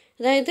വരുന്നത്.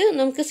 അതായത്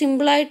നമുക്ക്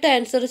സിമ്പിളായിട്ട്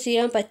ആൻസർ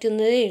ചെയ്യാൻ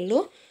പറ്റുന്നതേ ഉള്ളൂ.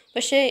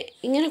 പക്ഷേ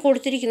ഇങ്ങനെ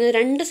കൊടുത്തിരിക്കുന്നത്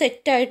 2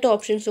 സെറ്റായിട്ട്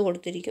ഓപ്ഷൻസ്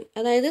കൊടുത്തിരിക്കും.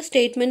 അതായത്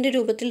സ്റ്റേറ്റ്മെൻറ്റ്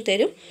രൂപത്തിൽ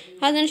തരും,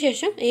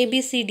 അതിനുശേഷം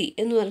ABCD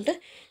എന്ന് പറഞ്ഞിട്ട്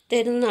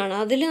തരുന്നതാണ്.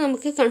 അതിൽ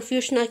നമുക്ക്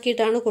കൺഫ്യൂഷൻ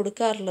ആക്കിയിട്ടാണ്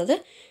കൊടുക്കാറുള്ളത്.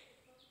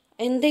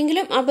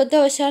 എന്തെങ്കിലും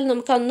അബദ്ധവശാൽ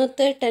നമുക്ക്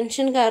അന്നത്തെ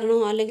ടെൻഷൻ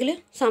കാരണമോ അല്ലെങ്കിൽ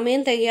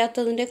സമയം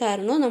തികയാത്തതിൻ്റെ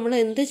കാരണമോ നമ്മൾ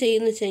എന്ത്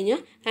ചെയ്യുന്നു വെച്ച് കഴിഞ്ഞാൽ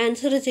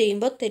ആൻസർ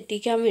ചെയ്യുമ്പോൾ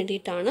തെറ്റിക്കാൻ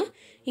വേണ്ടിയിട്ടാണ്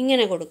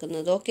ഇങ്ങനെ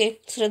കൊടുക്കുന്നത്. ഓക്കെ,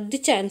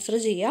 ശ്രദ്ധിച്ച് ആൻസർ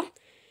ചെയ്യാം.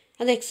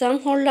 അത് എക്സാം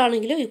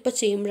ഹോളിലാണെങ്കിലും ഇപ്പോൾ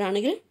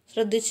ചെയ്യുമ്പോഴാണെങ്കിലും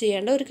ശ്രദ്ധിച്ച്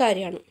ചെയ്യേണ്ട ഒരു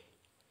കാര്യമാണ്.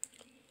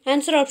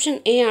 ആൻസർ ഓപ്ഷൻ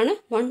എ ആണ്,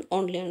 1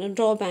 ഓൺലി ആണ്,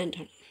 ഡ്രോ ബാൻഡ്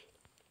ആണ്.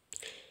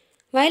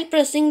 While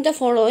pressing the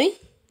following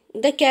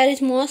the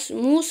carriage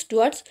moves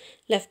towards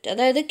left.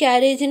 അതായത്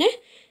ക്യാരേജിനെ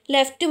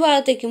ലെഫ്റ്റ്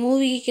ഭാഗത്തേക്ക് മൂവ്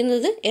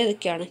ചെയ്യിക്കുന്നത്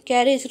ഏതൊക്കെയാണ്?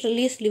 Carriage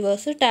release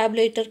levers,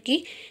 tabulator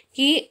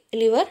key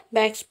liver,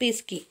 back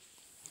space key.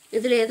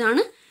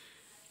 ഇതിലേതാണ്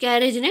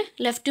ക്യാരേജിനെ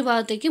ലെഫ്റ്റ്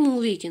ഭാഗത്തേക്ക്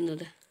മൂവ്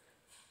ചെയ്യിക്കുന്നത്?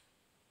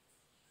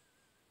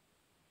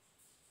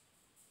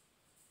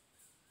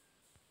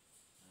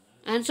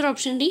 ആൻസർ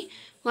ഓപ്ഷൻ ഡി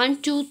 1,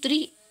 2,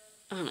 3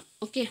 ആണ്.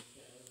 Okay,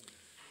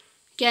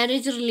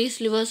 carriage release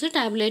levers,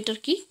 tabulator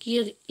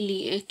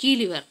key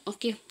liver.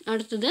 Okay,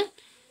 അടുത്തത്,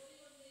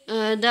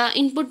 the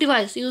input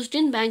device used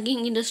in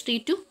banking industry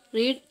to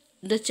read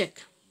the check.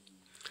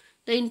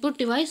 The input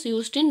device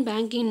used in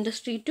banking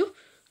industry to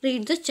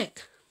read the check.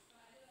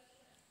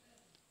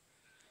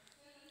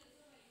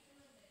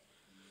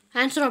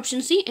 Answer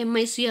option C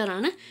MICR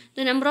ആണ്.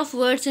 The number of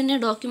words in a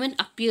document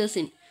appears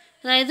in.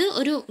 അതായത്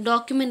ഒരു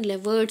ഡോക്യുമെൻറ്റിലെ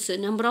words,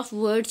 number of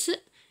words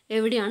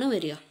എവിടെയാണ്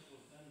വരിക?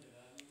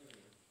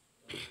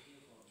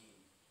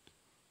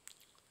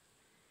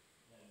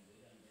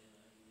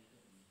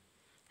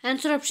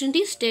 Answer option D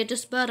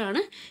status bar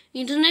ആണ്.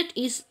 Internet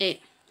is A.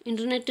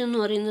 Internet എന്ന്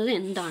പറയുന്നത്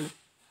എന്താണ്?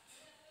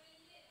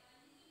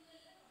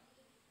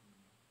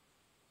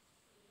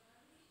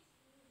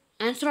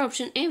 Answer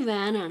option A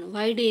van ആണ്.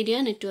 വൈഡ് ഏരിയ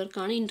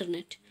നെറ്റ്വർക്കാണ്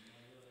internet.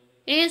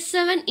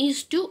 A7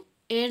 is to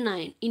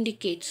A9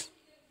 indicates.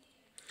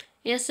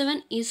 A7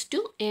 is to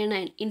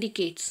A9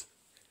 indicates.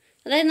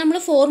 അതായത് നമ്മൾ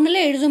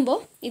ഫോർമുല എഴുതുമ്പോൾ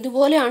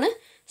ഇതുപോലെയാണ്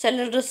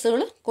സെൽ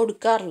അഡ്രസ്സുകൾ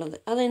കൊടുക്കാറുള്ളത്.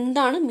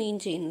 അതെന്താണ് മീൻ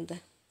ചെയ്യുന്നത്?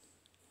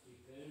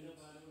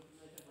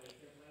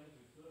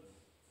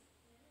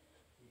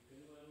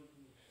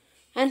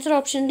 Answer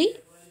option D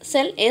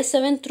cell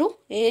A7 through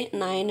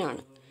A9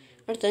 ആണ്.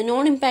 അടുത്തത്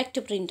നോൺ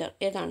ഇമ്പാക്റ്റ് പ്രിൻ്റർ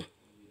ഏതാണ്?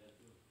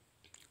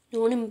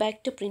 നോൺ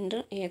ഇമ്പാക്റ്റ്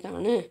പ്രിൻ്റർ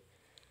ഏതാണ്?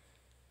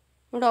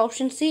 ഇവിടെ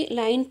ഓപ്ഷൻ സി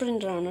ലൈൻ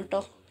പ്രിൻ്റർ ആണ്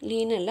കേട്ടോ.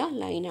 ലീൻ അല്ല,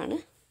 ലൈനാണ്.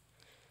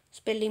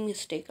 സ്പെല്ലിംഗ്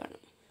മിസ്റ്റേക്കാണ്.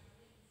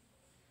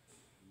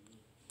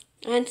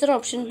 ആൻസർ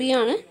ഓപ്ഷൻ ബി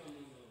ആണ്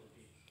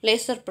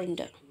laser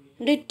printer.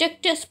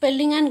 Detect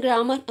spelling and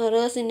grammar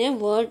errors in A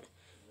word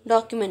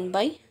document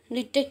by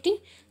detecting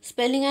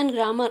spelling and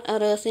grammar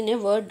errors in a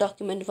Word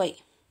document. Why?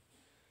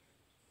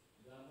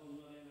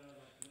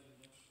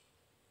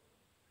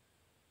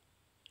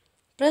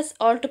 Press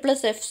Alt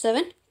plus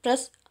F7,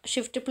 press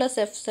Shift plus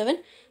F7,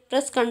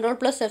 press Ctrl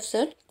plus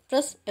F7,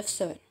 press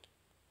F7.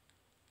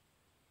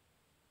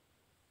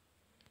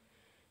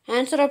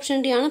 Answer option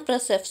D ആണ്,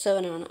 press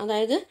F7 ആണ്.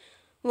 അതായത്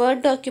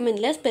word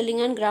ഡോക്യുമെൻറ്റിലെ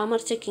spelling and grammar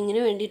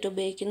ചെക്കിങ്ങിന് വേണ്ടിയിട്ട്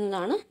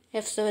ഉപയോഗിക്കുന്നതാണ്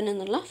F7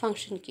 എന്നുള്ള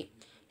function key.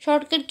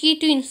 Shortcut key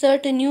to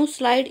insert A new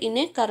slide in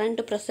A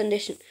current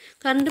presentation.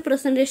 Current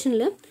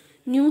പ്രസൻറ്റേഷനിൽ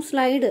new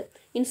slide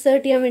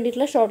insert ചെയ്യാൻ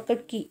വേണ്ടിയിട്ടുള്ള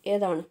shortcut key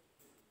ഏതാണ്?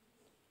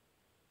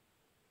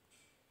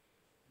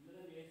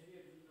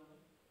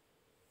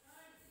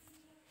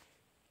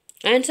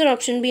 Answer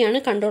option B ആണ്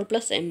Ctrl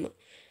plus M.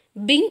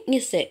 Bing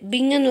is A.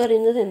 Bing എന്ന്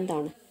പറയുന്നത്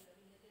എന്താണ്?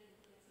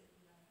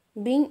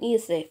 Bing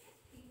is A.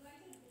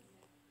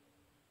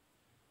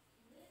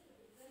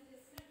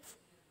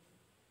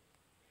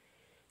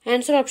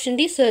 Answer option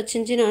D search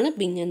എഞ്ചിനാണ്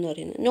Bing എന്ന്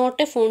പറയുന്നത്.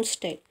 Not A font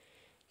style.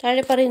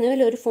 താഴെ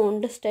പറയുന്നതിൽ ഒരു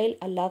ഫോണ്ട് സ്റ്റൈൽ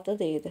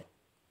അല്ലാത്തത് ഏത്?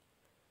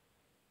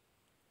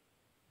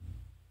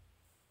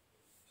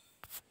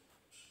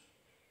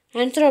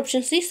 ആൻസർ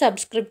ഓപ്ഷൻ സി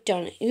സബ്സ്ക്രിപ്റ്റ്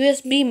ആണ്.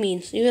 USB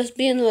means.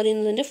 USB എന്ന്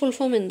പറയുന്നതിൻ്റെ ഫുൾ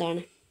ഫോം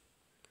എന്താണ്?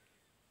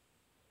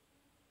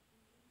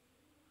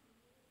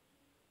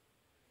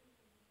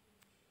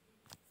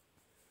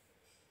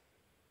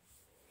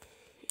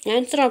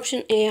 ആൻസർ ഓപ്ഷൻ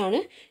എ ആണ്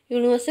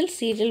യൂണിവേഴ്സൽ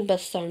സീരിയൽ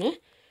ബസ് ആണ്.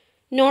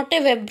 Not A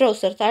web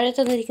browser. താഴെ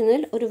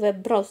തന്നിരിക്കുന്നതിൽ ഒരു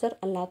വെബ് ബ്രൗസർ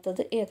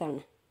അല്ലാത്തത്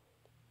ഏതാണ്?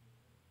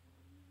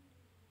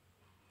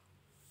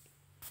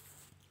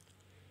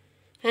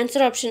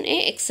 ആൻസർ ഓപ്ഷൻ എ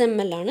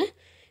XML ആണ്.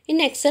 In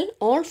Excel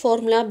all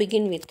formula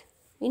begin with.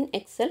 In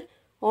Excel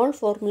all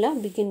formula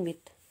begin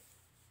with.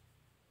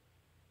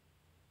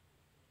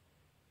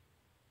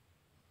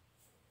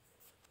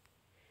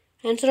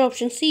 Answer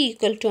option C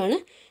equal to ആണ്.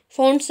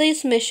 Font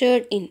size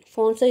measured in.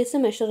 Font size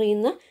measure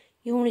ചെയ്യുന്ന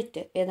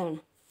unit ഏതാണ്?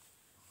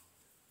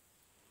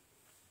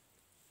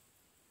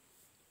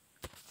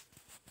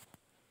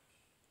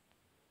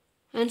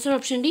 Answer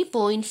option D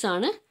points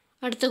ആണ്.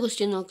 അടുത്ത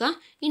question നോക്കാം.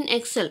 In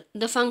Excel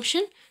the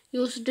function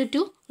used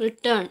to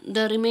return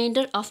the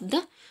reminder of the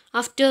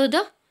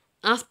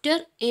after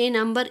A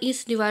number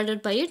is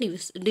divided by A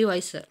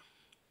divisor.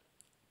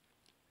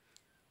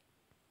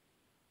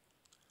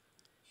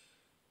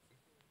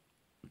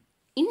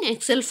 In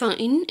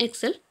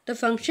Excel, the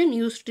function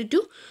used to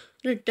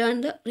return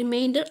the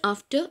remainder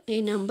after a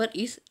number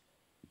is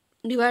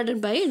divided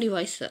by a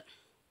divisor.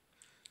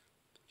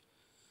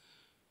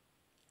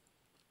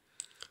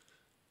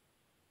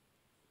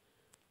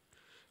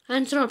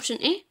 Answer option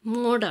A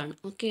mod ആണ്.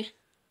 Okay.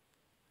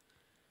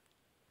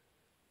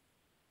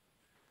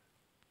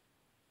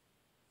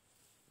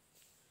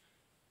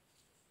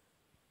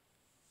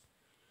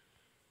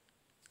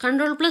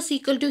 Control plus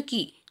equal to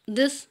key.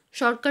 This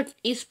shortcut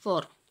is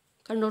for.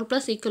 Control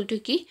plus equal to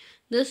key.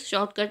 This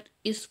shortcut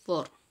is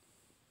for.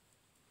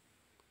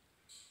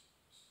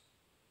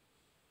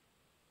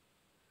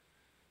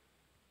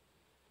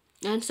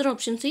 Answer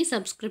option C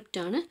subscript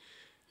ആണ്.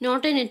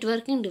 Not A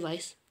networking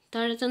device.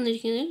 താഴെ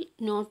തന്നിരിക്കുന്നതിൽ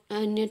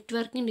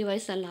networking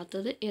device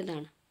അല്ലാത്തത്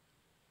ഏതാണ്?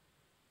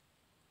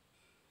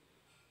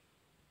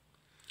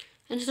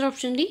 Answer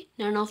option D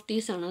none of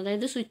these ആണ്.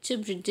 അതായത് switch,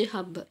 bridge,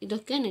 hub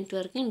ഇതൊക്കെ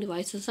networking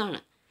devices ആണ്.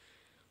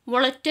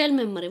 Volatile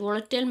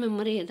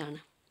memory ഏതാണ്?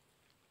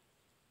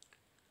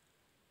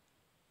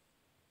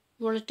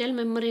 Volatile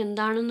memory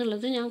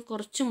എന്താണെന്നുള്ളത് ഞാൻ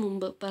കുറച്ച്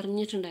മുമ്പ്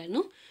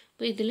പറഞ്ഞിട്ടുണ്ടായിരുന്നു.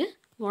 അപ്പോൾ ഇതിൽ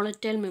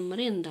വോളറ്റൈൽ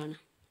മെമ്മറി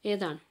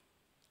ഏതാണ്?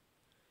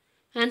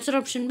 ആൻസർ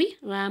ഓപ്ഷൻ ബി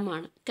റാം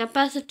ആണ്.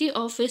 Capacity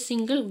of A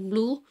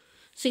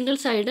single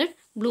sided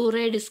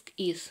blue ray disk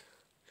is.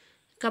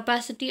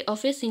 Capacity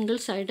of A single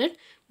sided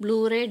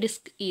blue ray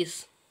disk is.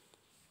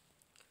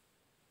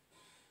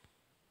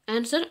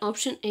 Answer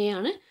option A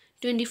ആണ്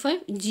 25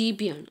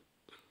 GB ആണ്.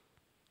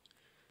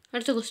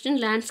 അടുത്ത question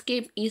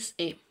landscape is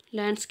A.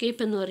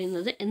 Landscape എന്ന്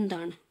പറയുന്നത്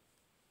എന്താണ്?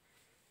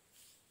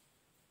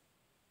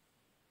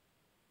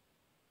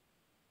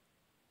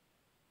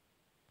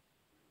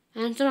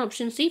 Answer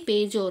option C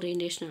page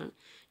orientation ആണ്.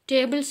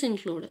 Tables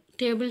include.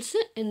 Tables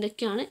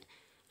എന്തൊക്കെയാണ്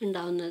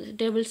ഉണ്ടാവുന്നത്?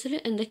 ടേബിൾസിൽ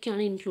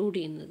എന്തൊക്കെയാണ് ഇൻക്ലൂഡ്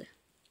ചെയ്യുന്നത്?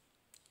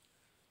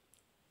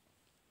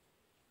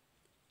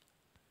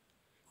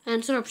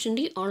 Answer option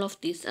D all of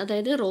these.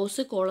 അതായത്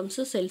റോസ്,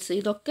 കോളംസ്, സെൽസ്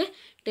ഇതൊക്കെ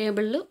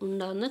ടേബിളിൽ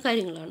ഉണ്ടാകുന്ന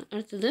കാര്യങ്ങളാണ്.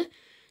 അടുത്തത്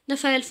the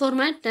file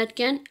format that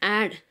can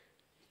add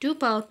to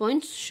power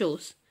point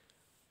shows.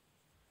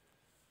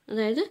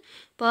 അതായത്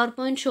പവർ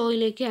പോയിൻറ്റ്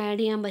ഷോയിലേക്ക് ആഡ്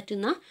ചെയ്യാൻ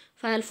പറ്റുന്ന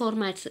ഫയൽ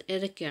ഫോർമാറ്റ്സ്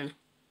ഏതൊക്കെയാണ്?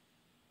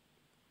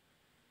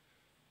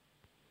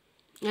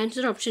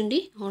 Answer option D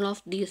all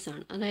of these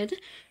ആണ്. അതായത്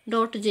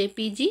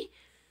 .jpg,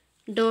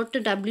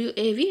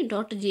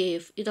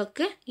 .wav.gif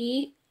ഇതൊക്കെ ഈ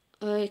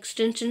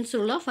എക്സ്റ്റൻഷൻസ്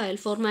ഉള്ള ഫയൽ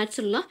ഫോർമാറ്റ്സ്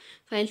ഉള്ള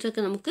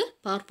ഫയൽസൊക്കെ നമുക്ക്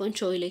പവർ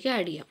പോയിൻറ്റ് ഷോയിലേക്ക്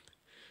ആഡ് ചെയ്യാം.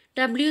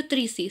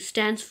 W3C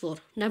സ്റ്റാൻഡ്സ് ഫോർ,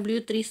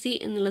 W3C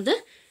എന്നുള്ളത്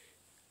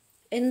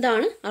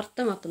എന്താണ്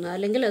അർത്ഥമാക്കുന്നത്,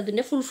 അല്ലെങ്കിൽ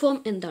അതിൻ്റെ ഫുൾ ഫോം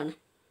എന്താണ്?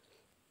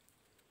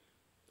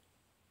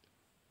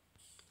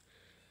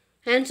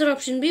 Answer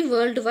option B,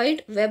 world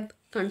wide web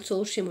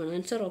കൺസോർഷ്യമാണ്.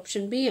 Answer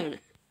option B ആണ്.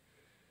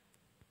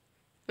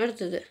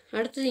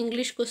 അടുത്തത്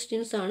ഇംഗ്ലീഷ്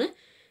ക്വസ്റ്റ്യൻസ് ആണ്.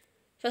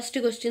 ഫസ്റ്റ്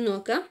ക്വസ്റ്റ്യൻ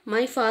നോക്കാം.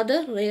 My father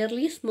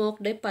rarely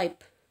smoked A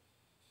pipe.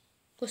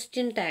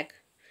 Question tag,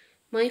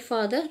 my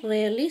father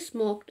rarely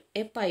smoked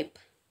A pipe.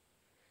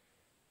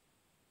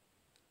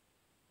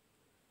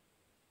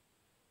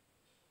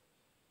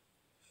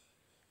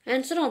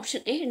 Answer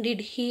option A,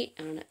 did he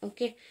ആണ്.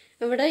 Okay,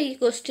 ഇവിടെ ഈ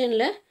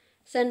ക്വസ്റ്റ്യനിൽ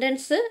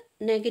sentence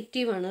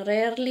നെഗറ്റീവാണ്.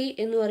 Rarely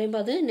എന്ന്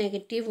പറയുമ്പോൾ അത്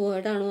നെഗറ്റീവ്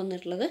വേർഡാണ്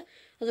വന്നിട്ടുള്ളത്,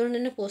 അതുകൊണ്ട്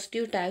തന്നെ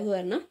പോസിറ്റീവ് ടാഗ്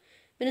വരണം.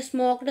 പിന്നെ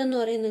സ്മോക്ഡ് എന്ന്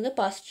പറയുന്നത്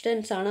പാസ്റ്റ്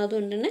ടെൻസ് ആണ്,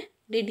 അതുകൊണ്ട് തന്നെ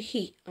ഡിഡ്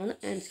ഹി ആണ്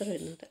ആൻസർ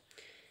വരുന്നത്.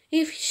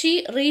 If she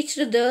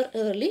reached there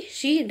early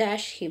she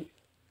dash him.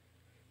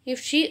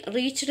 If she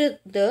reached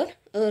there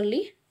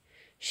early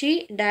she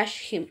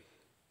dash him.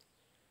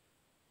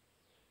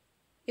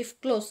 If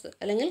close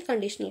അല്ലെങ്കിൽ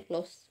conditional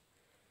clause.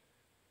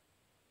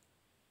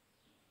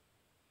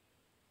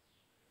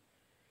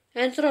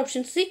 Answer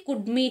option C,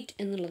 could meet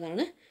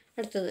എന്നുള്ളതാണ്.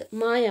 അടുത്തത്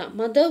മായ,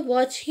 mother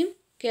watch him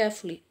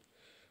carefully.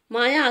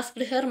 Maya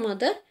asked her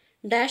mother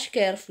dash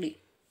carefully.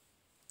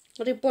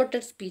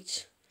 Reported speech.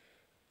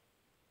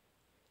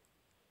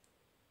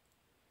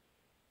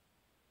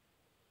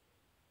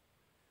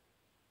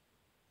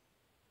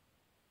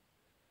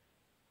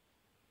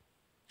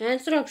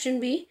 Answer option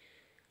B,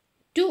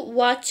 to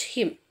watch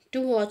him. To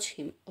watch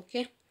him.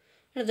 Okay,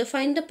 അടുത്തത്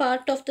find the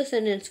part of the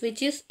sentence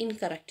which is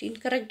incorrect.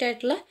 Incorrect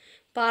ആയിട്ടുള്ള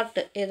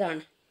part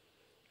ഏതാണ്?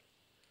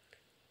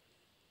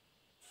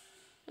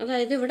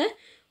 അതായത് ഇവിടെ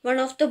one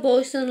of the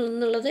boys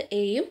എന്നുള്ളത്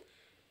എയും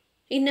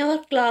in our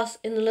class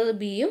എന്നുള്ളത്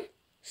ബിയും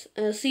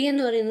C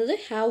എന്ന് പറയുന്നത്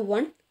ഹാവ്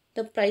വൺ ദ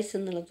പ്രൈസ്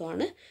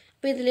എന്നുള്ളതുമാണ്.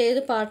 അപ്പോൾ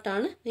ഇതിലേത്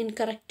പാർട്ടാണ്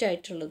ഇൻകറക്റ്റ്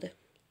ആയിട്ടുള്ളത്?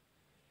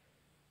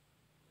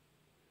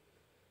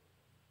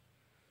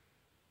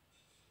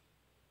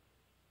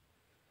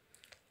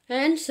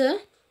 ആൻസർ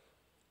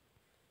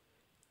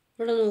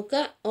ഇവിടെ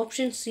നോക്കുക,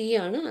 ഓപ്ഷൻ സി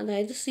ആണ്.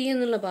 അതായത് സി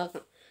എന്നുള്ള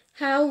ഭാഗം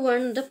ഹാവ്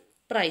വൺ ദ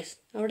പ്രൈസ്,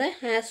 അവിടെ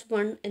ഹാസ്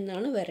വൺ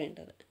എന്നാണ്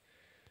വരേണ്ടത്.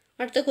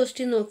 അടുത്ത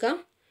ക്വസ്റ്റ്യൻ നോക്കാം.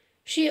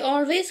 She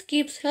always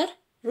keeps her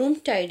room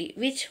tidy.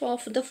 Which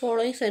of the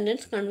following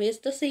sentence conveys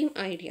the same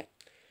idea?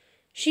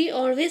 She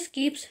always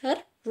keeps her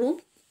room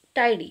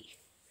tidy.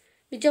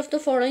 Which of the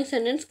following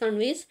sentence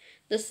conveys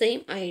the same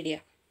idea?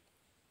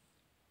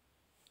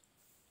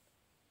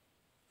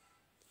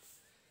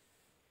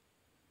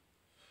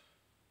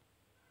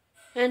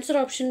 Answer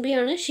option B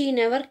ആണ്, she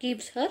never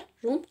keeps her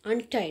room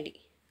untidy.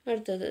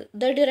 അടുത്തത്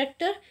the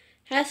director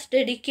has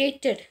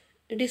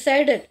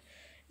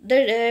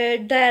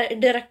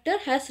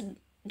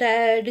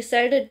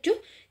decided to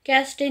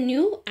cast a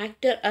new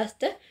actor as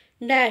the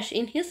dash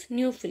in his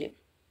new film.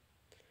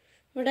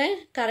 ഇവിടെ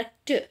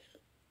correct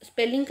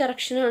spelling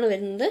കറക്ഷനാണ്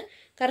വരുന്നത്.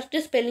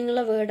 Correct spelling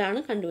ഉള്ള വേർഡാണ്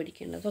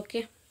കണ്ടുപിടിക്കേണ്ടത്.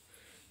 Okay,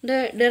 the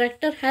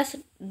director has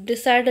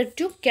decided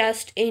to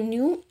cast A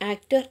new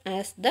actor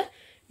as the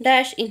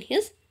dash in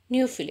his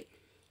new film.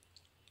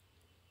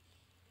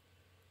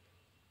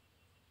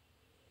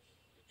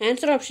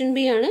 Answer option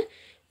B ആണ്,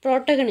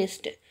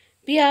 protagonist.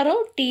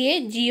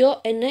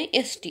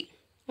 PROTAGONIST.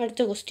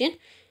 അടുത്ത question.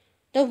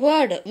 The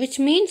word which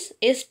means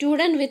a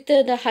student with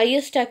the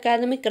highest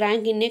academic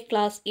rank in a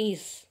class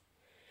is.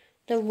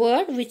 The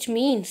word which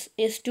means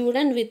a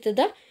student with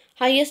the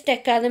highest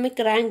academic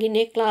rank in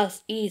a class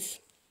is.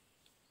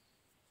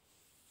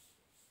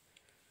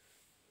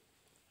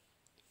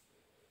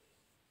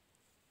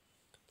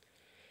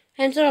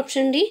 Answer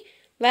option D,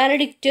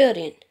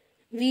 valedictorian.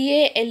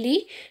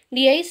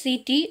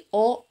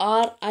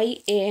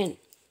 VALEDICTORIAN.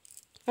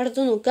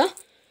 അടുത്ത് നോക്കുക.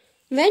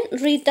 When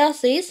Rita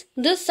says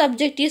this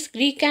subject is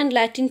Greek and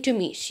Latin to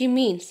me, she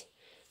means.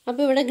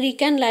 അപ്പോൾ ഇവിടെ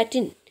Greek and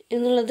Latin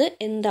എന്നുള്ളത്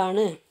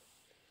എന്താണ്?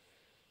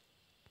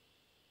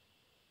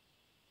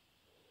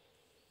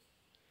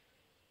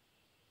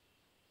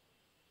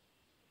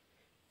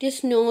 It is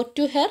known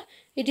to her,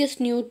 it is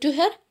new to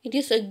her, it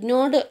is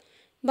ignored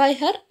by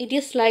her, it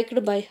is liked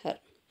by her.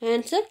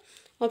 Answer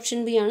option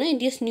B ആണ്,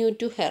 it is new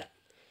to her.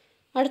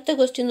 അടുത്ത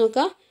question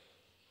നോക്കുക.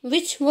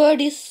 Which word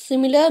is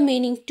similar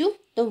meaning to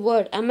the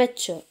word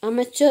amateur?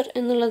 Amateur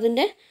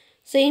എന്നുള്ളതിൻ്റെ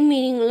same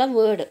meaning ഉള്ള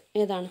word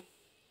ഏതാണ്?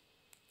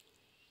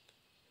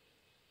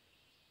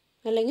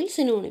 അല്ലെങ്കിൽ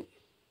synonym.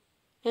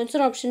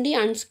 Answer option D,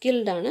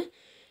 unskilled ആണ്.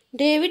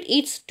 David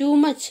Eats too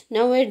much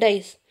now A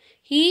dyes.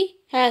 He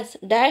has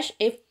dash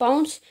A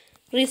pounds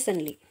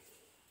recently.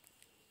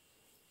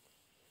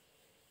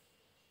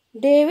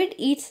 David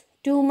Eats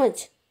too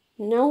much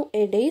now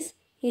A days.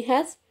 He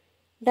has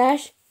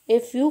dash A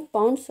few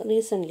pounds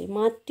recently.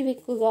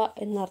 മാറ്റിവെക്കുക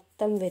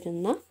എന്നർത്ഥം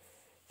വരുന്ന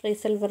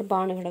phrasal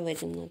വെർബാണ് ഇവിടെ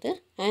വരുന്നത്.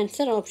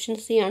 Answer option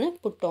C ആണ്,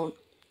 put on.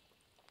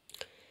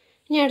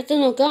 ഇനി അടുത്ത്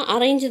നോക്കുക.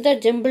 Arrange the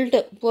jumbled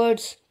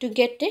words to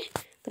get A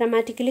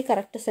grammatically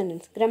correct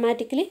sentence.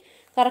 Grammatically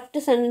correct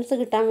sentence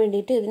കിട്ടാൻ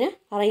വേണ്ടിയിട്ട് ഇതിനെ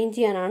അറേഞ്ച്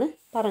ചെയ്യാനാണ്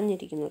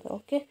പറഞ്ഞിരിക്കുന്നത്.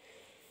 ഓക്കെ,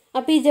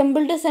 അപ്പോൾ ഈ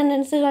ജംബിൾഡ്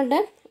സെൻറ്റൻസുകളുടെ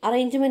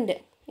അറേഞ്ച്മെൻറ്റ്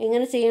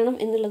എങ്ങനെ ചെയ്യണം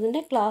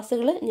എന്നുള്ളതിൻ്റെ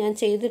ക്ലാസ്സുകൾ ഞാൻ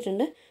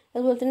ചെയ്തിട്ടുണ്ട്.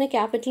 അതുപോലെ തന്നെ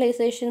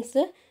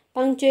ക്യാപിറ്റലൈസേഷൻസ്,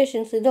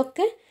 പങ്ക്ച്വേഷൻസ്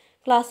ഇതൊക്കെ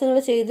ക്ലാസ്സുകൾ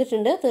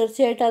ചെയ്തിട്ടുണ്ട്.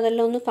 തീർച്ചയായിട്ടും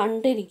അതെല്ലാം ഒന്ന്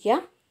കണ്ടിരിക്കുക.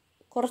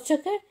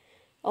 കുറച്ചൊക്കെ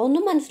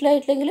ഒന്നും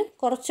മനസ്സിലായിട്ടില്ലെങ്കിലും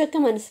കുറച്ചൊക്കെ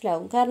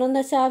മനസ്സിലാവും. കാരണം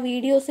എന്താ വെച്ചാൽ ആ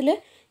വീഡിയോസിൽ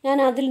ഞാൻ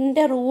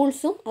അതിൻ്റെ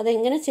റൂൾസും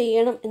അതെങ്ങനെ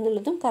ചെയ്യണം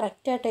എന്നുള്ളതും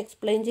കറക്റ്റായിട്ട്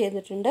എക്സ്പ്ലെയിൻ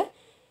ചെയ്തിട്ടുണ്ട്.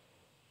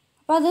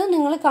 അപ്പോൾ അത്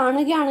നിങ്ങൾ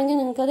കാണുകയാണെങ്കിൽ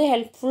നിങ്ങൾക്കത്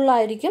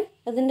ഹെൽപ്ഫുള്ളായിരിക്കും.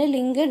 അതിൻ്റെ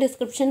ലിങ്ക്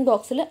ഡിസ്ക്രിപ്ഷൻ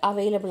ബോക്സിൽ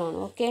അവൈലബിൾ ആണ്.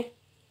 ഓക്കെ,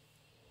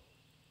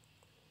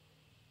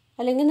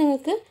 അല്ലെങ്കിൽ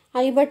നിങ്ങൾക്ക്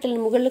ഐ ബട്ടണിൽ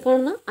മുകളിൽ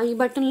കാണുന്ന ഐ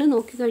ബട്ടണിൽ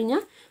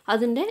നോക്കിക്കഴിഞ്ഞാൽ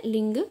അതിൻ്റെ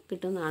ലിങ്ക്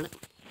കിട്ടുന്നതാണ്.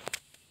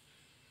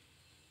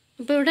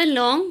 അപ്പോൾ ഇവിടെ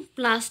long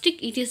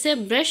plastic it is A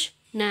brush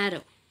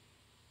narrow.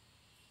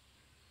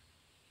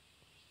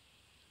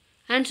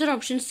 Answer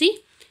option C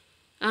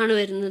ആണ്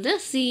വരുന്നത്.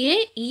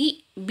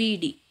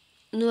 CAEBD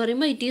എന്ന്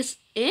പറയുമ്പോൾ it is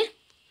A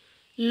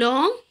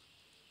long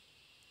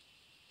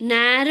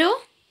narrow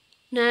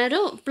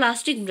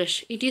plastic brush.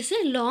 It is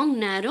A long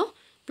narrow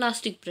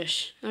plastic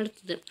brush.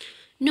 അടുത്തത്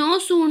no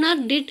sooner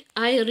did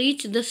I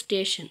reach the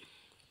station.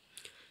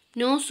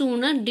 No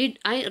sooner did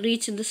I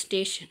reach the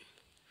station.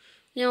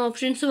 ഞാൻ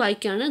options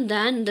വായിക്കുകയാണ്.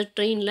 Than the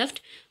train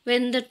left,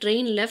 when the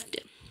train left,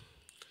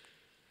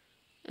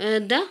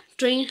 the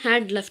train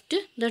had left,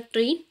 the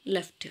train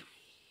left.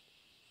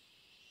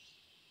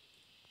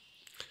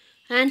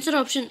 Answer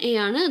option A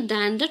ആണ്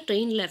than the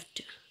train left.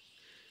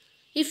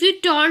 If you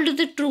told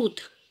the truth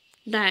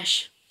dash.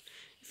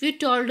 If you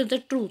told the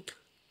truth.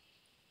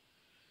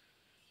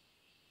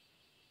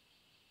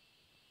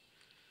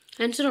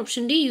 Answer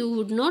option D, you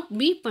would not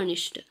be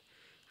punished.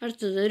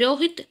 അടുത്തത്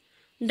Rohit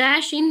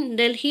dash in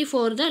Delhi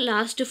for the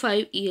last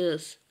 5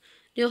 years.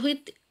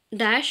 Rohit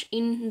dash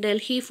in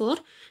Delhi for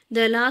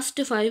the last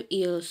 5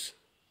 years.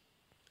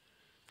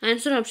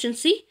 Answer option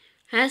C,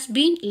 has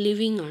been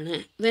living ആണ്.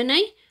 When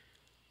I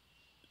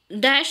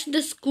dash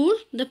the school,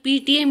 the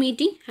PTA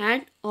meeting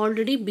had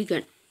already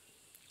begun.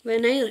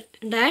 When I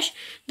dash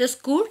the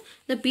school,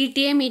 the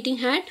PTA meeting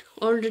had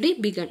already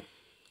begun.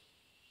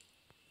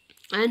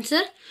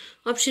 Answer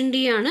option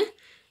D ആണ്,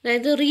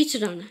 അതായത്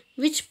reached ആണ്.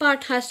 Which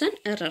part has an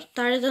error.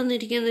 താഴെ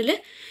തന്നിരിക്കുന്നതിൽ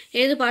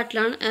ഏത്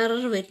പാർട്ടിലാണ്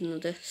error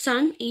വരുന്നത്?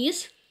 Sun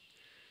is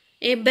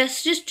A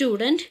best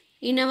student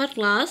in our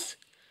class.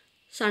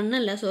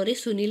 സണ്ണല്ല, sorry,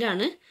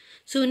 സുനിലാണ്.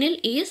 Sunil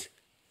is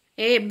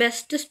A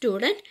best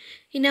student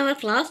in our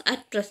class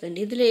at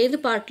present. ഇതിൽ ഏത്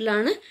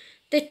പാർട്ടിലാണ്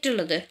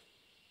തെറ്റുള്ളത്?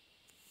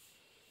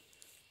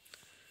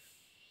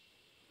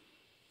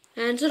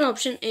 Answer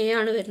option A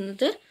ആണ്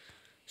വരുന്നത്.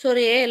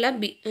 സോറി, എ അല്ല,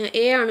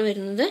 എ ആണ്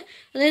വരുന്നത്.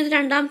 അതായത്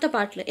രണ്ടാമത്തെ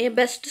പാർട്ടിൽ എ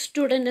ബെസ്റ്റ്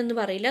സ്റ്റുഡൻറ്റ് എന്ന്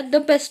പറയില്ല, ദ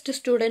ബെസ്റ്റ്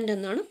സ്റ്റുഡൻറ്റ്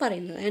എന്നാണ്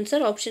പറയുന്നത്.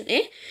 ആൻസർ ഓപ്ഷൻ എ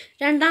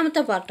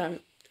രണ്ടാമത്തെ പാർട്ടാണ്.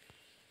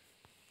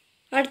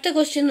 അടുത്ത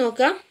ക്വസ്റ്റ്യൻ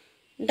നോക്കാം.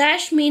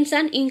 Dash means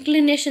an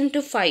inclination to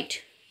fight.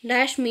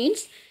 Dash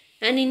means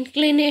an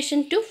inclination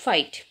to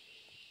fight.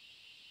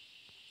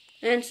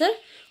 Answer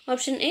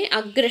option A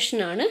aggression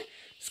ആണ്.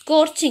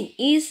 Scorching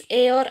is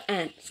A or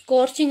an.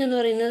 Scorching എന്ന്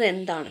പറയുന്നത്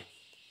എന്താണ്?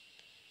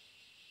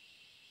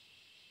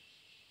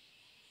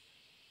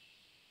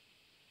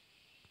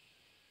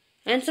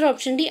 ആൻസർ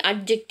ഓപ്ഷൻ ഡി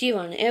അഡ്ജക്റ്റീവ്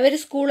ആണ്. Every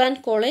school and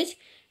college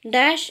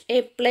dash A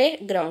play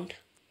ground.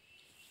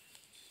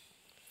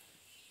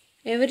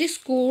 Every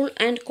school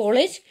and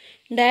college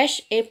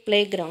dash A play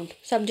ground.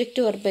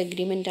 Subject verb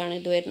agreement ആണ്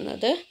ഇത്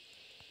വരുന്നത്.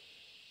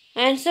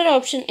 Answer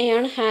option A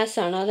ആണ്, has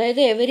ആണ്.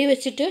 അതായത് എവരി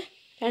വെച്ചിട്ട്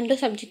രണ്ട്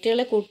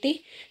സബ്ജക്റ്റുകളെ കൂട്ടി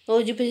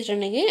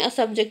യോജിപ്പിച്ചിട്ടുണ്ടെങ്കിൽ ആ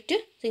സബ്ജക്റ്റ്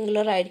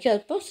സിംഗുലർ ആയിരിക്കും.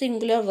 അതിപ്പോൾ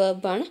സിംഗുലർ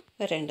വെർബാണ്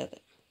വരേണ്ടത്.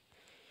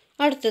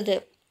 അടുത്തത്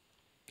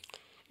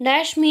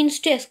dash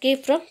means to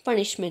escape from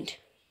punishment.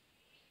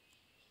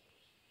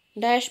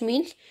 Dash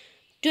means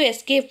to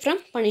escape from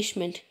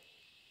punishment.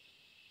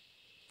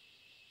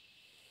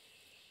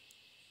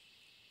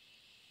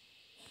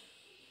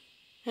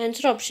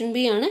 Answer option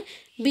B ആണ്,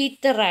 beat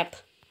the rap.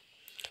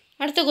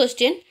 അടുത്ത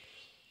ക്വസ്റ്റ്യൻ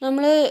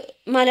നമ്മൾ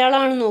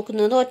മലയാളമാണ്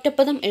നോക്കുന്നത്.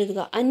 ഒറ്റപ്പദം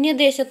എഴുതുക.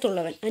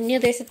 അന്യദേശത്തുള്ളവൻ.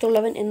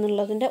 അന്യദേശത്തുള്ളവൻ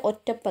എന്നുള്ളതിൻ്റെ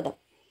ഒറ്റപ്പദം.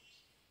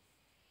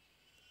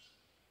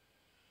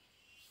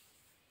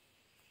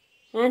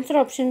 ആൻസർ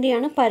ഓപ്ഷൻ ഡി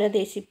ആണ്,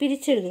 പരദേശി.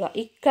 പിരിച്ചെഴുതുക.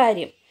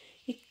 ഇക്കാര്യം.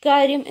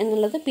 ഇക്കാര്യം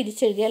എന്നുള്ളത്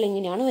പിരിച്ചെഴുതിയാൽ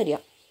എങ്ങനെയാണ് വരിക?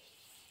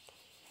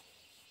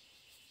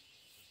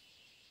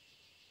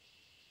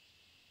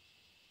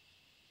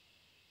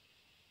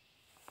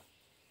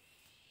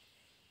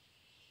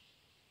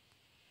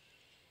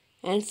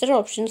 Answer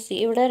option C.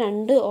 ഇവിടെ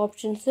രണ്ട്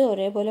ഓപ്ഷൻസ്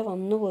ഒരേപോലെ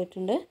വന്നു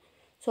പോയിട്ടുണ്ട്.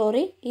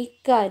 സോറി,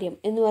 ഇക്കാര്യം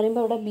എന്ന്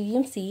പറയുമ്പോൾ ഇവിടെ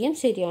ബിയും സിയും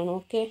ശരിയാണ്.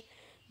 ഓക്കെ,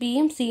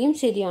 ബിയും സിയും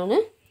ശരിയാണ്.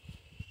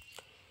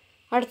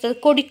 അടുത്തത്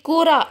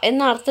കൊടിക്കൂറ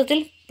എന്ന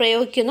അർത്ഥത്തിൽ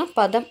പ്രയോഗിക്കുന്ന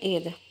പദം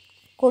ഏത്?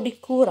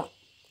 കൊടിക്കൂറ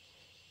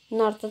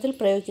എന്ന അർത്ഥത്തിൽ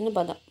പ്രയോഗിക്കുന്ന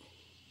പദം.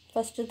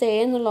 ഫസ്റ്റത്തെ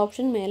എ എന്നുള്ള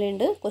ഓപ്ഷൻ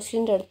മേലെയുണ്ട്,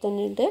 ക്വസ്റ്റ്യൻ്റെ അടുത്ത്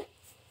തന്നെ ഉണ്ട്.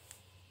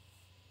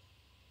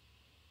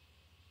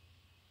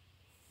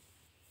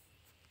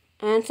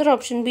 ആൻസർ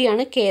ഓപ്ഷൻ ബി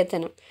ആണ്,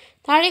 കേതനം.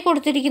 താഴെ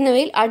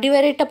കൊടുത്തിരിക്കുന്നവയിൽ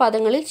അടിവരയിട്ട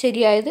പദങ്ങളിൽ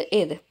ശരിയായത്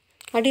ഏത്?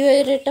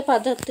 അടിവരയിട്ട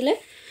പദത്തിൽ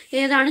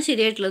ഏതാണ്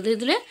ശരിയായിട്ടുള്ളത്?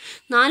 ഇതിൽ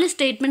 4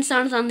 സ്റ്റേറ്റ്മെൻറ്റ്സ്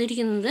ആണ്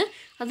തന്നിരിക്കുന്നത്.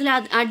 അതിൽ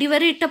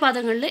അടിവരയിട്ട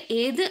പദങ്ങളിൽ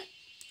ഏത്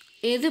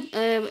ഏത്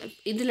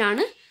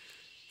ഇതിലാണ്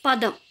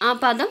പദം, ആ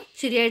പദം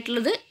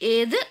ശരിയായിട്ടുള്ളത്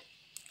ഏത്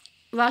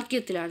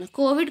വാക്യത്തിലാണ്?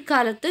 കോവിഡ്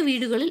കാലത്ത്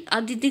വീടുകളിൽ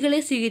അതിഥികളെ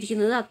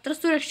സ്വീകരിക്കുന്നത് അത്ര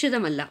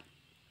സുരക്ഷിതമല്ല.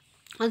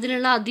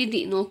 അതിനുള്ള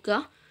അതിഥി നോക്കുക.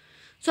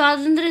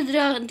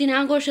 സ്വാതന്ത്ര്യ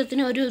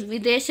ദിനാഘോഷത്തിന് ഒരു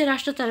വിദേശ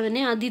രാഷ്ട്ര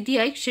തലവനെ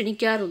അതിഥിയായി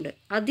ക്ഷണിക്കാറുണ്ട്.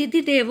 അതിഥി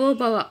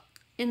ദേവോഭവ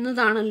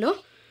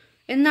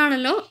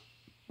എന്നാണല്ലോ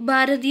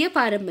ഭാരതീയ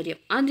പാരമ്പര്യം.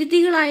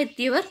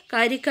 അതിഥികളായെത്തിയവർ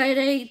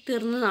കാര്യക്കാരായി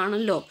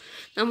തീർന്നതാണല്ലോ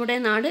നമ്മുടെ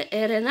നാട്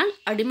ഏറെ നാൾ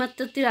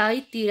അടിമത്തത്തിലായി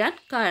തീരാൻ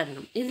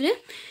കാരണം. ഇതിൽ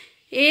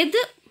ഏത്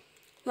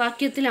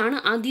വാക്യത്തിലാണ്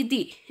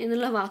അതിഥി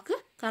എന്നുള്ള വാക്ക്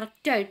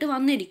കറക്റ്റായിട്ട്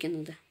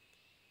വന്നിരിക്കുന്നത്?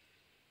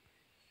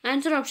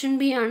 ആൻസർ ഓപ്ഷൻ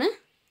ബി ആണ്.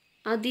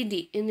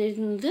 അതിഥി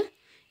എന്നെഴുതുന്നത്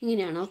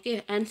ഇങ്ങനെയാണ്. ഓക്കെ,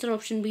 ആൻസർ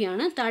ഓപ്ഷൻ ബി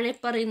ആണ്. താഴെ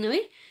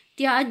പറയുന്നവയിൽ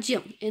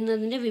ത്യാജ്യം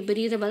എന്നതിൻ്റെ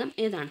വിപരീത പദം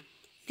ഏതാണ്?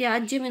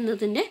 ത്യാജ്യം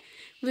എന്നതിൻ്റെ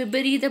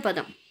വിപരീത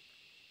പദം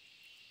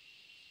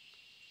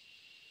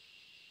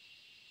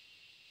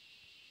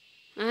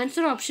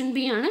ആൻസർ ഓപ്ഷൻ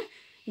ബി ആണ്.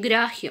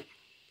 ഗ്രാഹ്യം.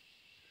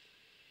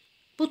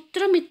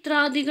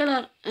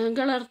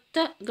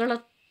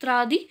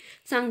 പുത്രമിത്രാദികളർത്രാദി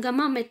സംഗമ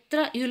മെത്ര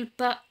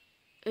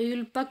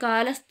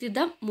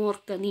യുൽപകാലസ്ഥിതം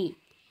മോർക്കനീ.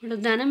 ഇവിടെ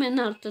ധനം എന്ന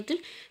അർത്ഥത്തിൽ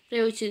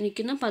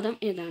പ്രയോഗിച്ചിരിക്കുന്ന പദം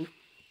ഏതാണ്?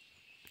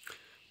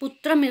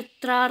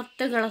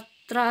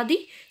 പുത്രമിത്രാർത്ഥകളത്രാദി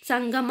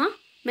സംഗമ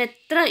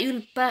മെത്ര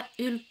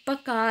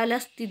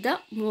യുൽപകാലസ്ഥിത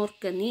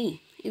മോർക്കനീ.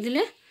 ഇതിൽ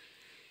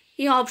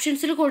ഈ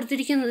ഓപ്ഷൻസിൽ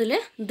കൊടുത്തിരിക്കുന്നതിൽ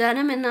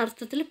ധനം എന്ന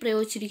അർത്ഥത്തിൽ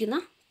പ്രയോഗിച്ചിരിക്കുന്ന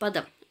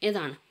പദം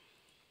ഏതാണ്?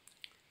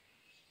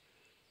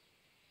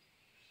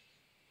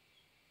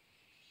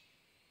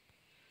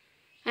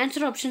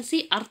 ആൻസർ ഓപ്ഷൻ സി,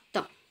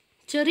 അർത്ഥം.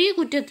 ചെറിയ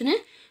കുറ്റത്തിന്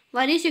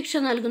വലിയ ശിക്ഷ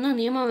നൽകുന്ന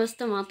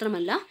നിയമവ്യവസ്ഥ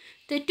മാത്രമല്ല,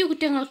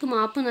 തെറ്റുകുറ്റങ്ങൾക്ക്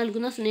മാപ്പ്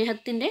നൽകുന്ന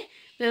സ്നേഹത്തിൻ്റെ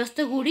വ്യവസ്ഥ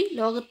കൂടി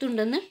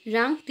ലോകത്തുണ്ടെന്ന്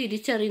ഴാങ്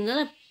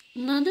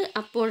തിരിച്ചറിയുന്നത്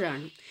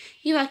അപ്പോഴാണ്.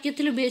 ഈ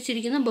വാക്യത്തിൽ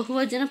ഉപയോഗിച്ചിരിക്കുന്ന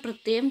ബഹുവചന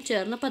പ്രത്യയം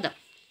ചേർന്ന പദം.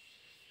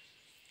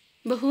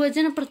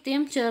 ബഹുവചന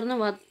പ്രത്യയം ചേർന്ന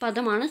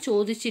പദമാണ്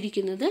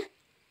ചോദിച്ചിരിക്കുന്നത്.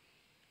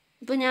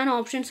 ഇപ്പോൾ ഞാൻ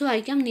ഓപ്ഷൻസ്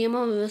വായിക്കാം.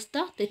 നിയമവ്യവസ്ഥ,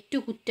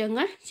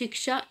 തെറ്റുകുറ്റങ്ങൾ,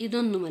 ശിക്ഷ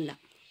ഇതൊന്നുമല്ല.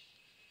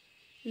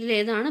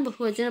 ഇതിലേതാണ്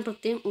ബഹുവചന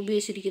പ്രത്യയം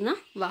ഉപയോഗിച്ചിരിക്കുന്ന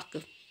വാക്ക്?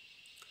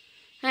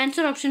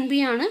 ആൻസർ ഓപ്ഷൻ ബി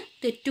ആണ്,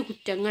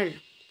 തെറ്റുകുറ്റങ്ങൾ.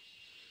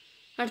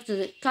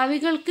 അടുത്തത്,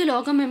 കവികൾക്ക്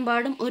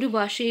ലോകമെമ്പാടും ഒരു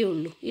ഭാഷയേ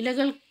ഉള്ളൂ.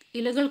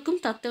 ഇലകൾക്കും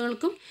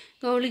തത്തകൾക്കും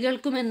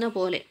ഗൗളികൾക്കും എന്ന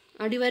പോലെ.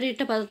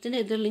 അടിവരയിട്ട പദത്തിൻ്റെ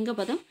എതിർലിംഗ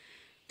പദം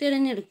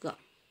തിരഞ്ഞെടുക്കുക.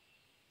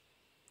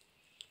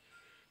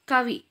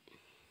 കവി.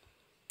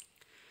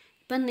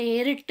 ഇപ്പം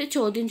നേരിട്ട്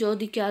ചോദ്യം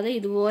ചോദിക്കാതെ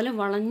ഇതുപോലെ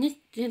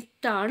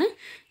വളഞ്ഞിട്ടാണ്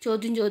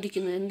ചോദ്യം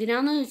ചോദിക്കുന്നത്.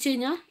 എന്തിനാണെന്ന് വെച്ച്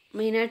കഴിഞ്ഞാൽ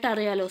മെയിനായിട്ട്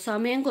അറിയാലോ,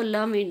 സമയം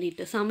കൊല്ലാൻ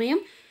വേണ്ടിയിട്ട്, സമയം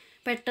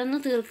പെട്ടെന്ന്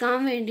തീർക്കാൻ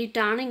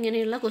വേണ്ടിയിട്ടാണ്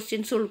ഇങ്ങനെയുള്ള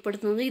ക്വസ്റ്റ്യൻസ്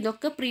ഉൾപ്പെടുത്തുന്നത്.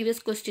 ഇതൊക്കെ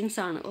പ്രീവിയസ് ക്വസ്റ്റ്യൻസ്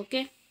ആണ്.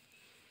 ഓക്കെ,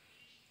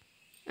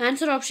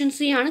 ആൻസർ ഓപ്ഷൻ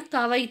സി ആണ്,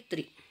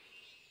 കവയിത്രി.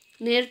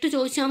 നേരിട്ട്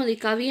ചോദിച്ചാൽ മതി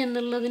കവി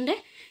എന്നുള്ളതിൻ്റെ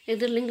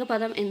എതിർലിംഗ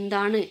പദം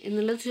എന്താണ്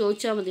എന്നുള്ളത്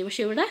ചോദിച്ചാൽ മതി.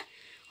 പക്ഷെ ഇവിടെ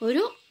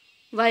ഒരു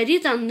വരി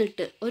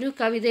തന്നിട്ട്, ഒരു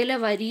കവിതയിലെ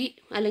വരി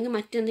അല്ലെങ്കിൽ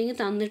മറ്റെന്തെങ്കിലും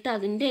തന്നിട്ട്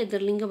അതിൻ്റെ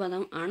എതിർലിംഗ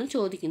പദം ആണ്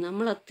ചോദിക്കുന്നത്.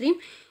 നമ്മൾ അത്രയും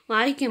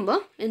വായിക്കുമ്പോൾ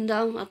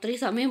എന്താവും,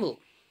 അത്രയും സമയം പോകും.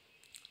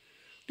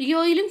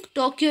 റിയോയിലും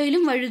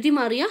ടോക്കിയോയിലും വഴുതി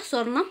മാറിയ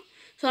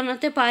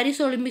സ്വർണത്തെ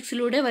പാരീസ്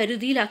ഒളിമ്പിക്സിലൂടെ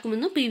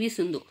വരുതിയിലാക്കുമെന്ന് PV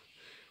സിന്ധു.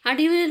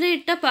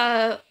 അടിവരയിട്ട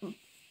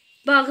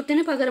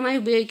ഭാഗത്തിന് പകരമായി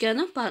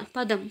ഉപയോഗിക്കാവുന്ന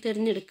പദം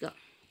തിരഞ്ഞെടുക്കുക.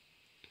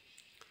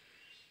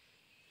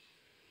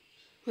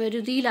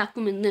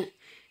 വരുതിയിലാക്കുമെന്ന്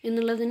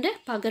എന്നുള്ളതിൻ്റെ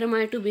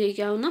പകരമായിട്ട്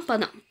ഉപയോഗിക്കാവുന്ന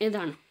പദം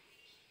ഏതാണ്?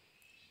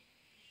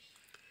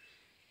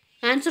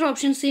 ആൻസർ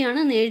ഓപ്ഷൻ സി ആണ്,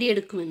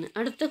 നേടിയെടുക്കുമെന്ന്.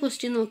 അടുത്ത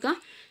ക്വസ്റ്റ്യൻ നോക്കുക.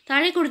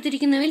 താഴെ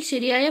കൊടുത്തിരിക്കുന്നവയിൽ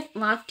ശരിയായ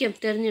വാക്യം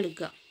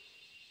തിരഞ്ഞെടുക്കുക.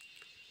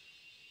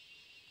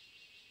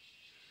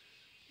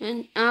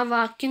 ആ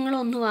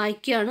വാക്യങ്ങളൊന്ന്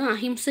വായിക്കുകയാണ്.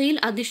 അഹിംസയിൽ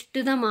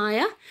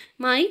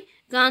അധിഷ്ഠിതമായി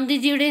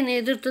ഗാന്ധിജിയുടെ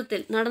നേതൃത്വത്തിൽ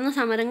നടന്ന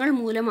സമരങ്ങൾ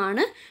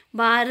മൂലമാണ്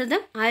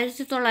ഭാരതം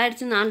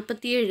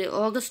 1947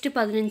 ഓഗസ്റ്റ്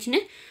 15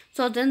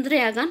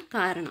 സ്വതന്ത്രയാകാൻ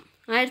കാരണം.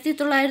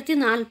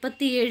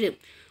 1947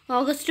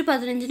 ഓഗസ്റ്റ്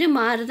 15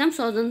 ഭാരതം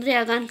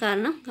സ്വതന്ത്രയാകാൻ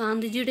കാരണം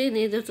ഗാന്ധിജിയുടെ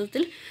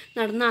നേതൃത്വത്തിൽ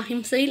നടന്ന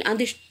അഹിംസയിൽ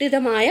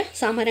അധിഷ്ഠിതമായ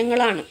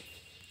സമരങ്ങളാണ്.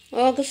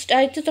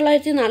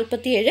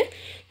 1947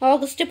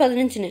 ഓഗസ്റ്റ്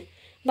 15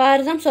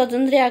 ഭാരതം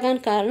സ്വതന്ത്രയാകാൻ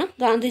കാരണം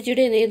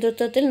ഗാന്ധിജിയുടെ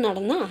നേതൃത്വത്തിൽ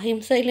നടന്ന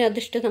അഹിംസയിൽ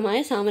അധിഷ്ഠിതമായ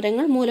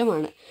സമരങ്ങൾ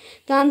മൂലമാണ്.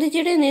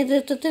 ഗാന്ധിജിയുടെ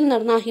നേതൃത്വത്തിൽ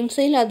നടന്ന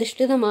അഹിംസയിൽ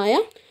അധിഷ്ഠിതമായ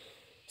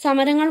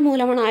സമരങ്ങൾ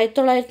മൂലമാണ്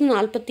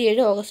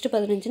 1947 ഓഗസ്റ്റ്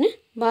 15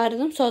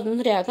 ഭാരതം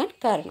സ്വതന്ത്രയാകാൻ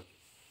കാരണം.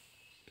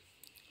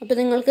 അപ്പോൾ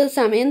നിങ്ങൾക്ക്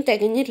സമയം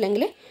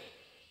തികഞ്ഞിട്ടില്ലെങ്കിൽ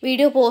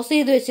വീഡിയോ പോസ്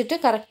ചെയ്ത് വെച്ചിട്ട്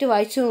കറക്റ്റ്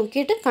വായിച്ച്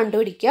നോക്കിയിട്ട്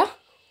കണ്ടുപിടിക്കുക.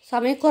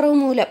 സമയക്കുറവ്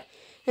മൂലം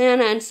ഞാൻ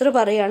ആൻസർ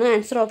പറയുകയാണ്.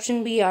 ആൻസർ ഓപ്ഷൻ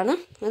ബി ആണ്.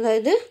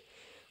 അതായത്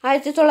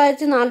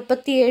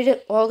 1947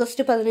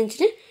 ഓഗസ്റ്റ്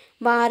 15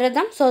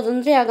 ഭാരതം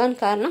സ്വതന്ത്രയാകാൻ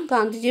കാരണം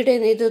ഗാന്ധിജിയുടെ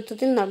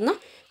നേതൃത്വത്തിൽ നടന്ന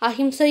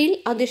അഹിംസയിൽ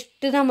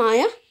അധിഷ്ഠിതമായ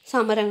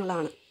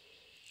സമരങ്ങളാണ്.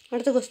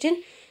 അടുത്ത question.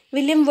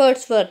 William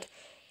Wordsworth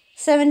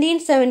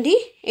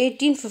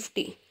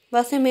 1770-1850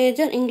 was A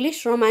major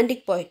English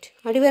romantic poet.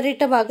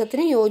 അടിവരയിട്ട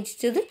ഭാഗത്തിന്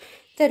യോജിച്ചത്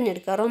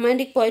തിരഞ്ഞെടുക്കുക.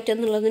 റൊമാൻറ്റിക് പോയറ്റ്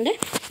എന്നുള്ളതിൻ്റെ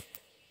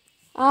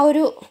ആ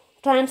ഒരു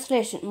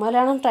ട്രാൻസ്ലേഷൻ,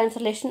 മലയാളം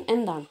ട്രാൻസ്ലേഷൻ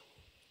എന്താണ്?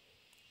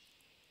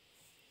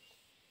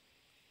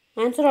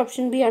 ആൻസർ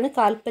ഓപ്ഷൻ ബി ആണ്,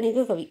 കാൽപ്പനിക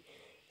കവി.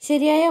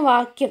 ശരിയായ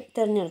വാക്യം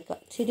തിരഞ്ഞെടുക്കുക.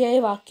 ശരിയായ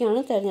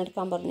വാക്യമാണ്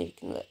തിരഞ്ഞെടുക്കാൻ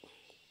പറഞ്ഞിരിക്കുന്നത്.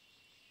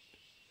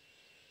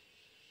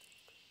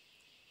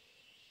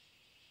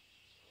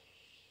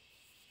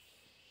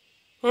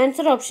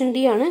 ആൻസർ ഓപ്ഷൻ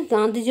ഡി ആണ്.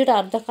 ഗാന്ധിജിയുടെ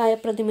അർദ്ധകായ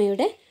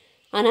പ്രതിമയുടെ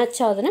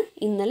അനാച്ഛാദനം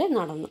ഇന്നലെ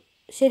നടന്നു.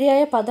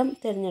 ശരിയായ പദം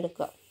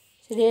തിരഞ്ഞെടുക്കുക.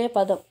 ശരിയായ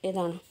പദം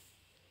ഏതാണ്?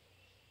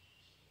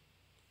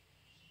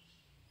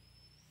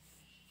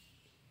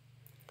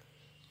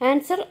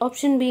 ആൻസർ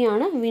ഓപ്ഷൻ ബി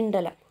ആണ്,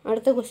 വിണ്ടലം.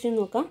 അടുത്ത ക്വസ്റ്റ്യൻ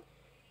നോക്കാം.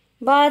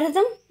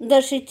 ഭാരതം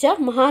ദർശിച്ച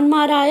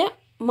മഹാന്മാരായ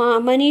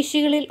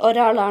മനീഷികളിൽ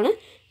ഒരാളാണ്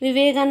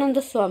വിവേകാനന്ദ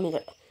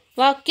സ്വാമികൾ.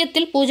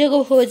 വാക്യത്തിൽ പൂജക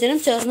ബഹുവചനം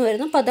ചേർന്ന്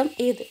വരുന്ന പദം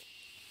ഏത്?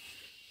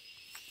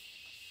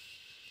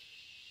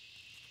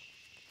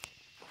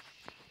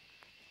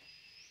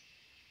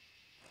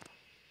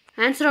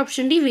 Answer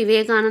option D,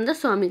 Vivekananda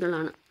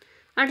സ്വാമികളാണ്.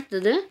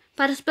 അടുത്തത്,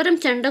 പരസ്പരം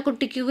ചെണ്ട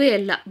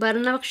കൊട്ടിക്കുകയല്ല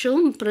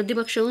ഭരണപക്ഷവും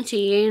പ്രതിപക്ഷവും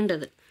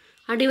ചെയ്യേണ്ടത്.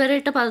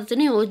 അടിവരയിട്ട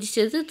പദത്തിന്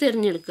യോജിച്ചത്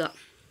തിരഞ്ഞെടുക്കുക.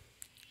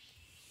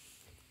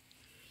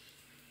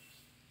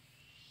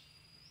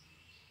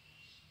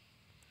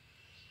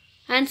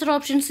 ആൻസർ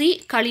ഓപ്ഷൻ സി,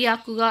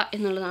 കളിയാക്കുക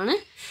എന്നുള്ളതാണ്.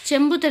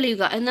 ചെമ്പു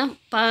തെളിയുക എന്ന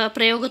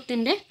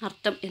പ്രയോഗത്തിൻ്റെ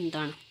അർത്ഥം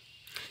എന്താണ്?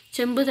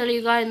 ചെമ്പു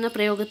തെളിയുക എന്ന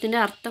പ്രയോഗത്തിൻ്റെ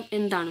അർത്ഥം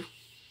എന്താണ്?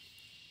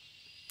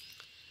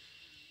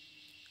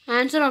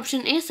 ആൻസർ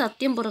ഓപ്ഷൻ എ,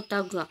 സത്യം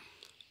പുറത്താക്കുക.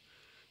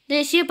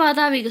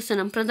 ദേശീയപാതാ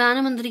വികസനം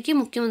പ്രധാനമന്ത്രിക്ക്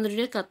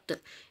മുഖ്യമന്ത്രിയുടെ കത്ത്.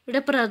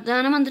 ഇവിടെ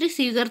പ്രധാനമന്ത്രി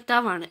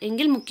സ്വീകർത്താവാണ്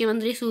എങ്കിൽ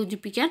മുഖ്യമന്ത്രിയെ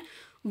സൂചിപ്പിക്കാൻ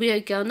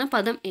ഉപയോഗിക്കാവുന്ന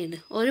പദം ഏത്?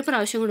 ഒരു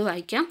പ്രാവശ്യം കൂടി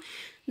വായിക്കാം.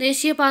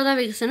 ദേശീയപാതാ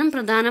വികസനം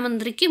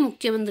പ്രധാനമന്ത്രിക്ക്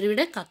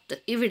മുഖ്യമന്ത്രിയുടെ കത്ത്.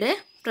 ഇവിടെ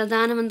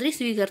പ്രധാനമന്ത്രി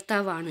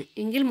സ്വീകർത്താവാണ്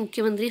എങ്കിൽ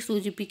മുഖ്യമന്ത്രിയെ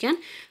സൂചിപ്പിക്കാൻ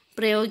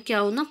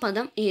പ്രയോഗിക്കാവുന്ന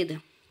പദം ഏത്?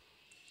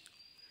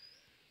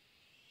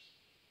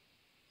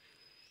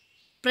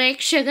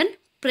 പ്രേക്ഷകൻ,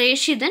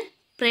 പ്രേഷിതൻ,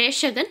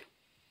 പ്രേക്ഷകൻ,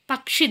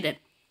 പക്ഷിതൻ.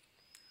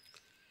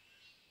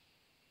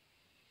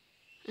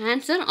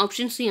 ആൻസർ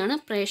ഓപ്ഷൻ സി ആണ്,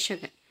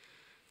 പ്രേക്ഷകൻ.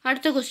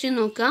 അടുത്ത ക്വസ്റ്റ്യൻ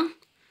നോക്കാം.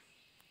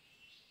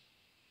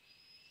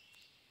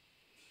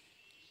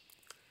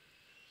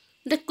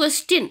 The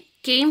question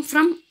came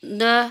from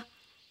the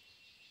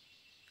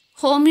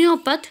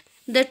homeopath.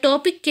 The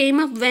topic came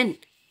up when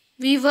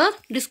we were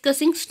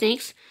discussing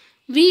snakes.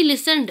 We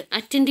listened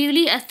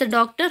attentively as the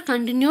doctor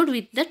continued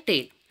with the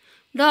tale.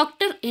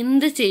 Doctor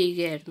എന്ത്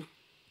ചെയ്യുകയായിരുന്നു?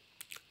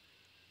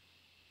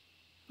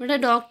 ഇവിടെ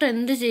ഡോക്ടർ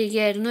എന്ത്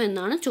ചെയ്യുകയായിരുന്നു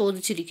എന്നാണ്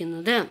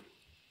ചോദിച്ചിരിക്കുന്നത്.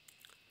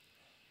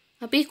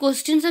 അപ്പോൾ ഈ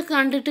ക്വസ്റ്റ്യൻസ് ഒക്കെ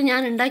കണ്ടിട്ട്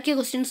ഞാൻ ഉണ്ടാക്കിയ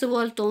ക്വസ്റ്റ്യൻസ്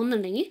പോലെ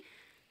തോന്നുന്നുണ്ടെങ്കിൽ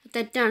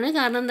തെറ്റാണ്.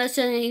 കാരണം എന്താ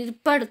വെച്ചാൽ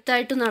ഇപ്പോൾ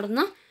അടുത്തായിട്ട്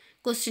നടന്ന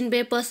ക്വസ്റ്റ്യൻ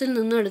പേപ്പേഴ്സിൽ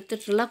നിന്നും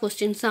എടുത്തിട്ടുള്ള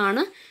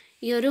ക്വസ്റ്റ്യൻസാണ്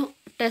ഈ ഒരു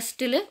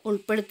ടെസ്റ്റിൽ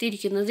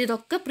ഉൾപ്പെടുത്തിയിരിക്കുന്നത്.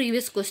 ഇതൊക്കെ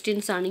പ്രീവിയസ്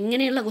ക്വസ്റ്റ്യൻസാണ്.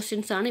 ഇങ്ങനെയുള്ള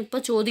ക്വസ്റ്റ്യൻസാണ്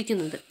ഇപ്പോൾ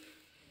ചോദിക്കുന്നത്.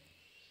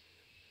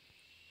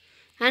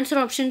 ആൻസർ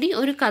ഓപ്ഷൻ ഡി,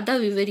 ഒരു കഥ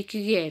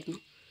വിവരിക്കുകയായിരുന്നു.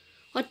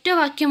 ഒറ്റ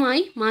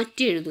വാക്യമായി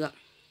മാറ്റി എഴുതുക.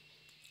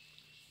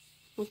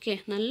 ഓക്കെ,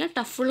 നല്ല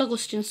ടഫുള്ള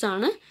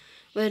ക്വസ്റ്റ്യൻസാണ്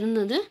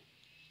വരുന്നത്.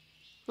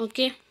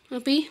 ഓക്കെ,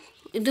 അപ്പോൾ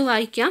ഇത്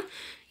വായിക്കാം.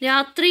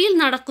 രാത്രിയിൽ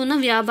നടക്കുന്ന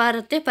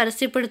വ്യാപാരത്തെ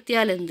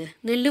പരസ്യപ്പെടുത്തിയാൽ എന്ത്?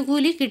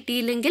 നെല്ലുകൂലി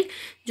കിട്ടിയില്ലെങ്കിൽ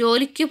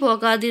ജോലിക്ക്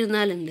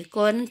പോകാതിരുന്നാൽ എന്ത്?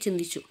 കോരൻ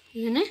ചിന്തിച്ചു.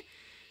 ഇതിനെ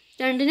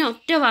രണ്ടിനെ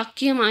ഒറ്റ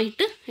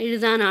വാക്യമായിട്ട്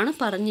എഴുതാനാണ്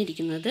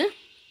പറഞ്ഞിരിക്കുന്നത്.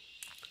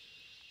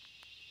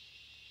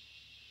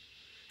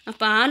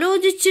 അപ്പോൾ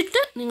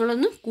ആലോചിച്ചിട്ട്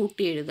നിങ്ങളൊന്ന്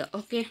കൂട്ടി എഴുതുക.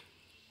 ഓക്കെ,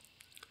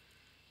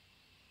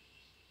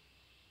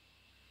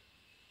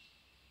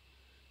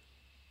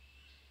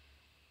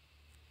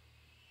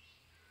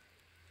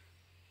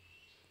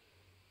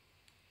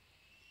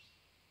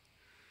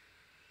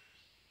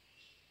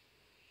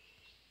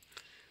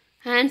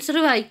 ആൻസർ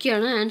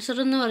വായിക്കുകയാണ്. ആൻസർ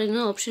എന്ന്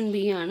പറയുന്നത് ഓപ്ഷൻ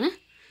ബി ആണ്.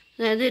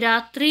 അതായത്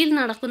രാത്രിയിൽ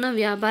നടക്കുന്ന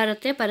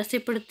വ്യാപാരത്തെ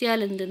പരസ്യപ്പെടുത്തിയാൽ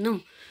എന്തെന്നും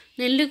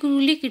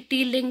നെല്ലുകൂലി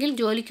കിട്ടിയില്ലെങ്കിൽ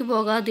ജോലിക്ക്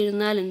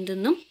പോകാതിരുന്നാൽ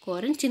എന്തെന്നും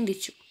കോരൻ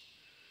ചിന്തിച്ചു.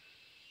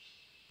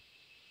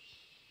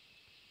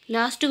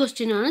 ലാസ്റ്റ്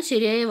ക്വസ്റ്റ്യൻ ആണ്.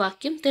 ശരിയായ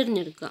വാക്യം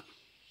തിരഞ്ഞെടുക്കുക.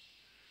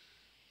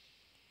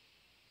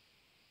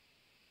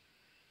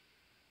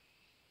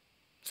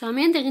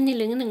 സമയം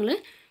തികഞ്ഞില്ലെങ്കിൽ നിങ്ങൾ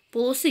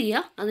പോസ്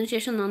ചെയ്യുക,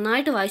 അതിനുശേഷം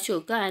നന്നായിട്ട് വായിച്ചു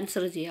നോക്കുക,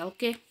 ആൻസർ ചെയ്യുക.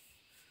 ഓക്കെ,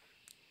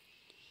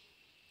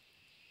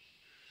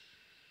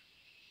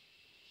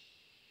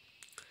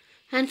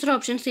 ആൻസർ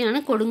ഓപ്ഷൻ സി ആണ്.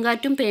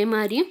 കൊടുങ്കാറ്റും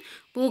പേമാരിയും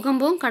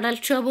ഭൂകമ്പവും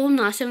കടൽക്ഷോഭവും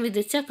നാശം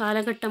വിധിച്ച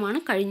കാലഘട്ടമാണ്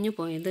കഴിഞ്ഞു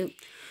പോയത്.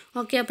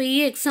 ഓക്കെ, അപ്പോൾ ഈ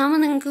എക്സാം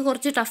നിങ്ങൾക്ക്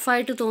കുറച്ച്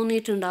ടഫായിട്ട്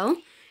തോന്നിയിട്ടുണ്ടാവും.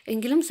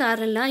 എങ്കിലും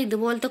സാരല്ല,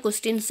 ഇതുപോലത്തെ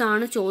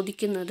ക്വസ്റ്റ്യൻസാണ്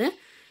ചോദിക്കുന്നത്.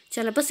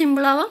 ചിലപ്പോൾ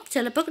സിമ്പിളാവാം,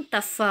 ചിലപ്പോൾ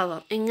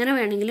ടഫാവാം, എങ്ങനെ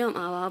വേണമെങ്കിലും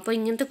ആവാം. അപ്പോൾ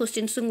ഇങ്ങനത്തെ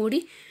ക്വസ്റ്റ്യൻസും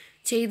കൂടി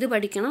ചെയ്ത്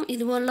പഠിക്കണം.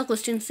 ഇതുപോലുള്ള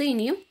ക്വസ്റ്റ്യൻസ്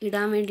ഇനിയും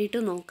ഇടാൻ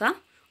വേണ്ടിയിട്ട് നോക്കാം.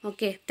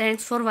 Okay,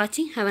 thanks for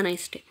watching. Have A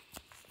nice day.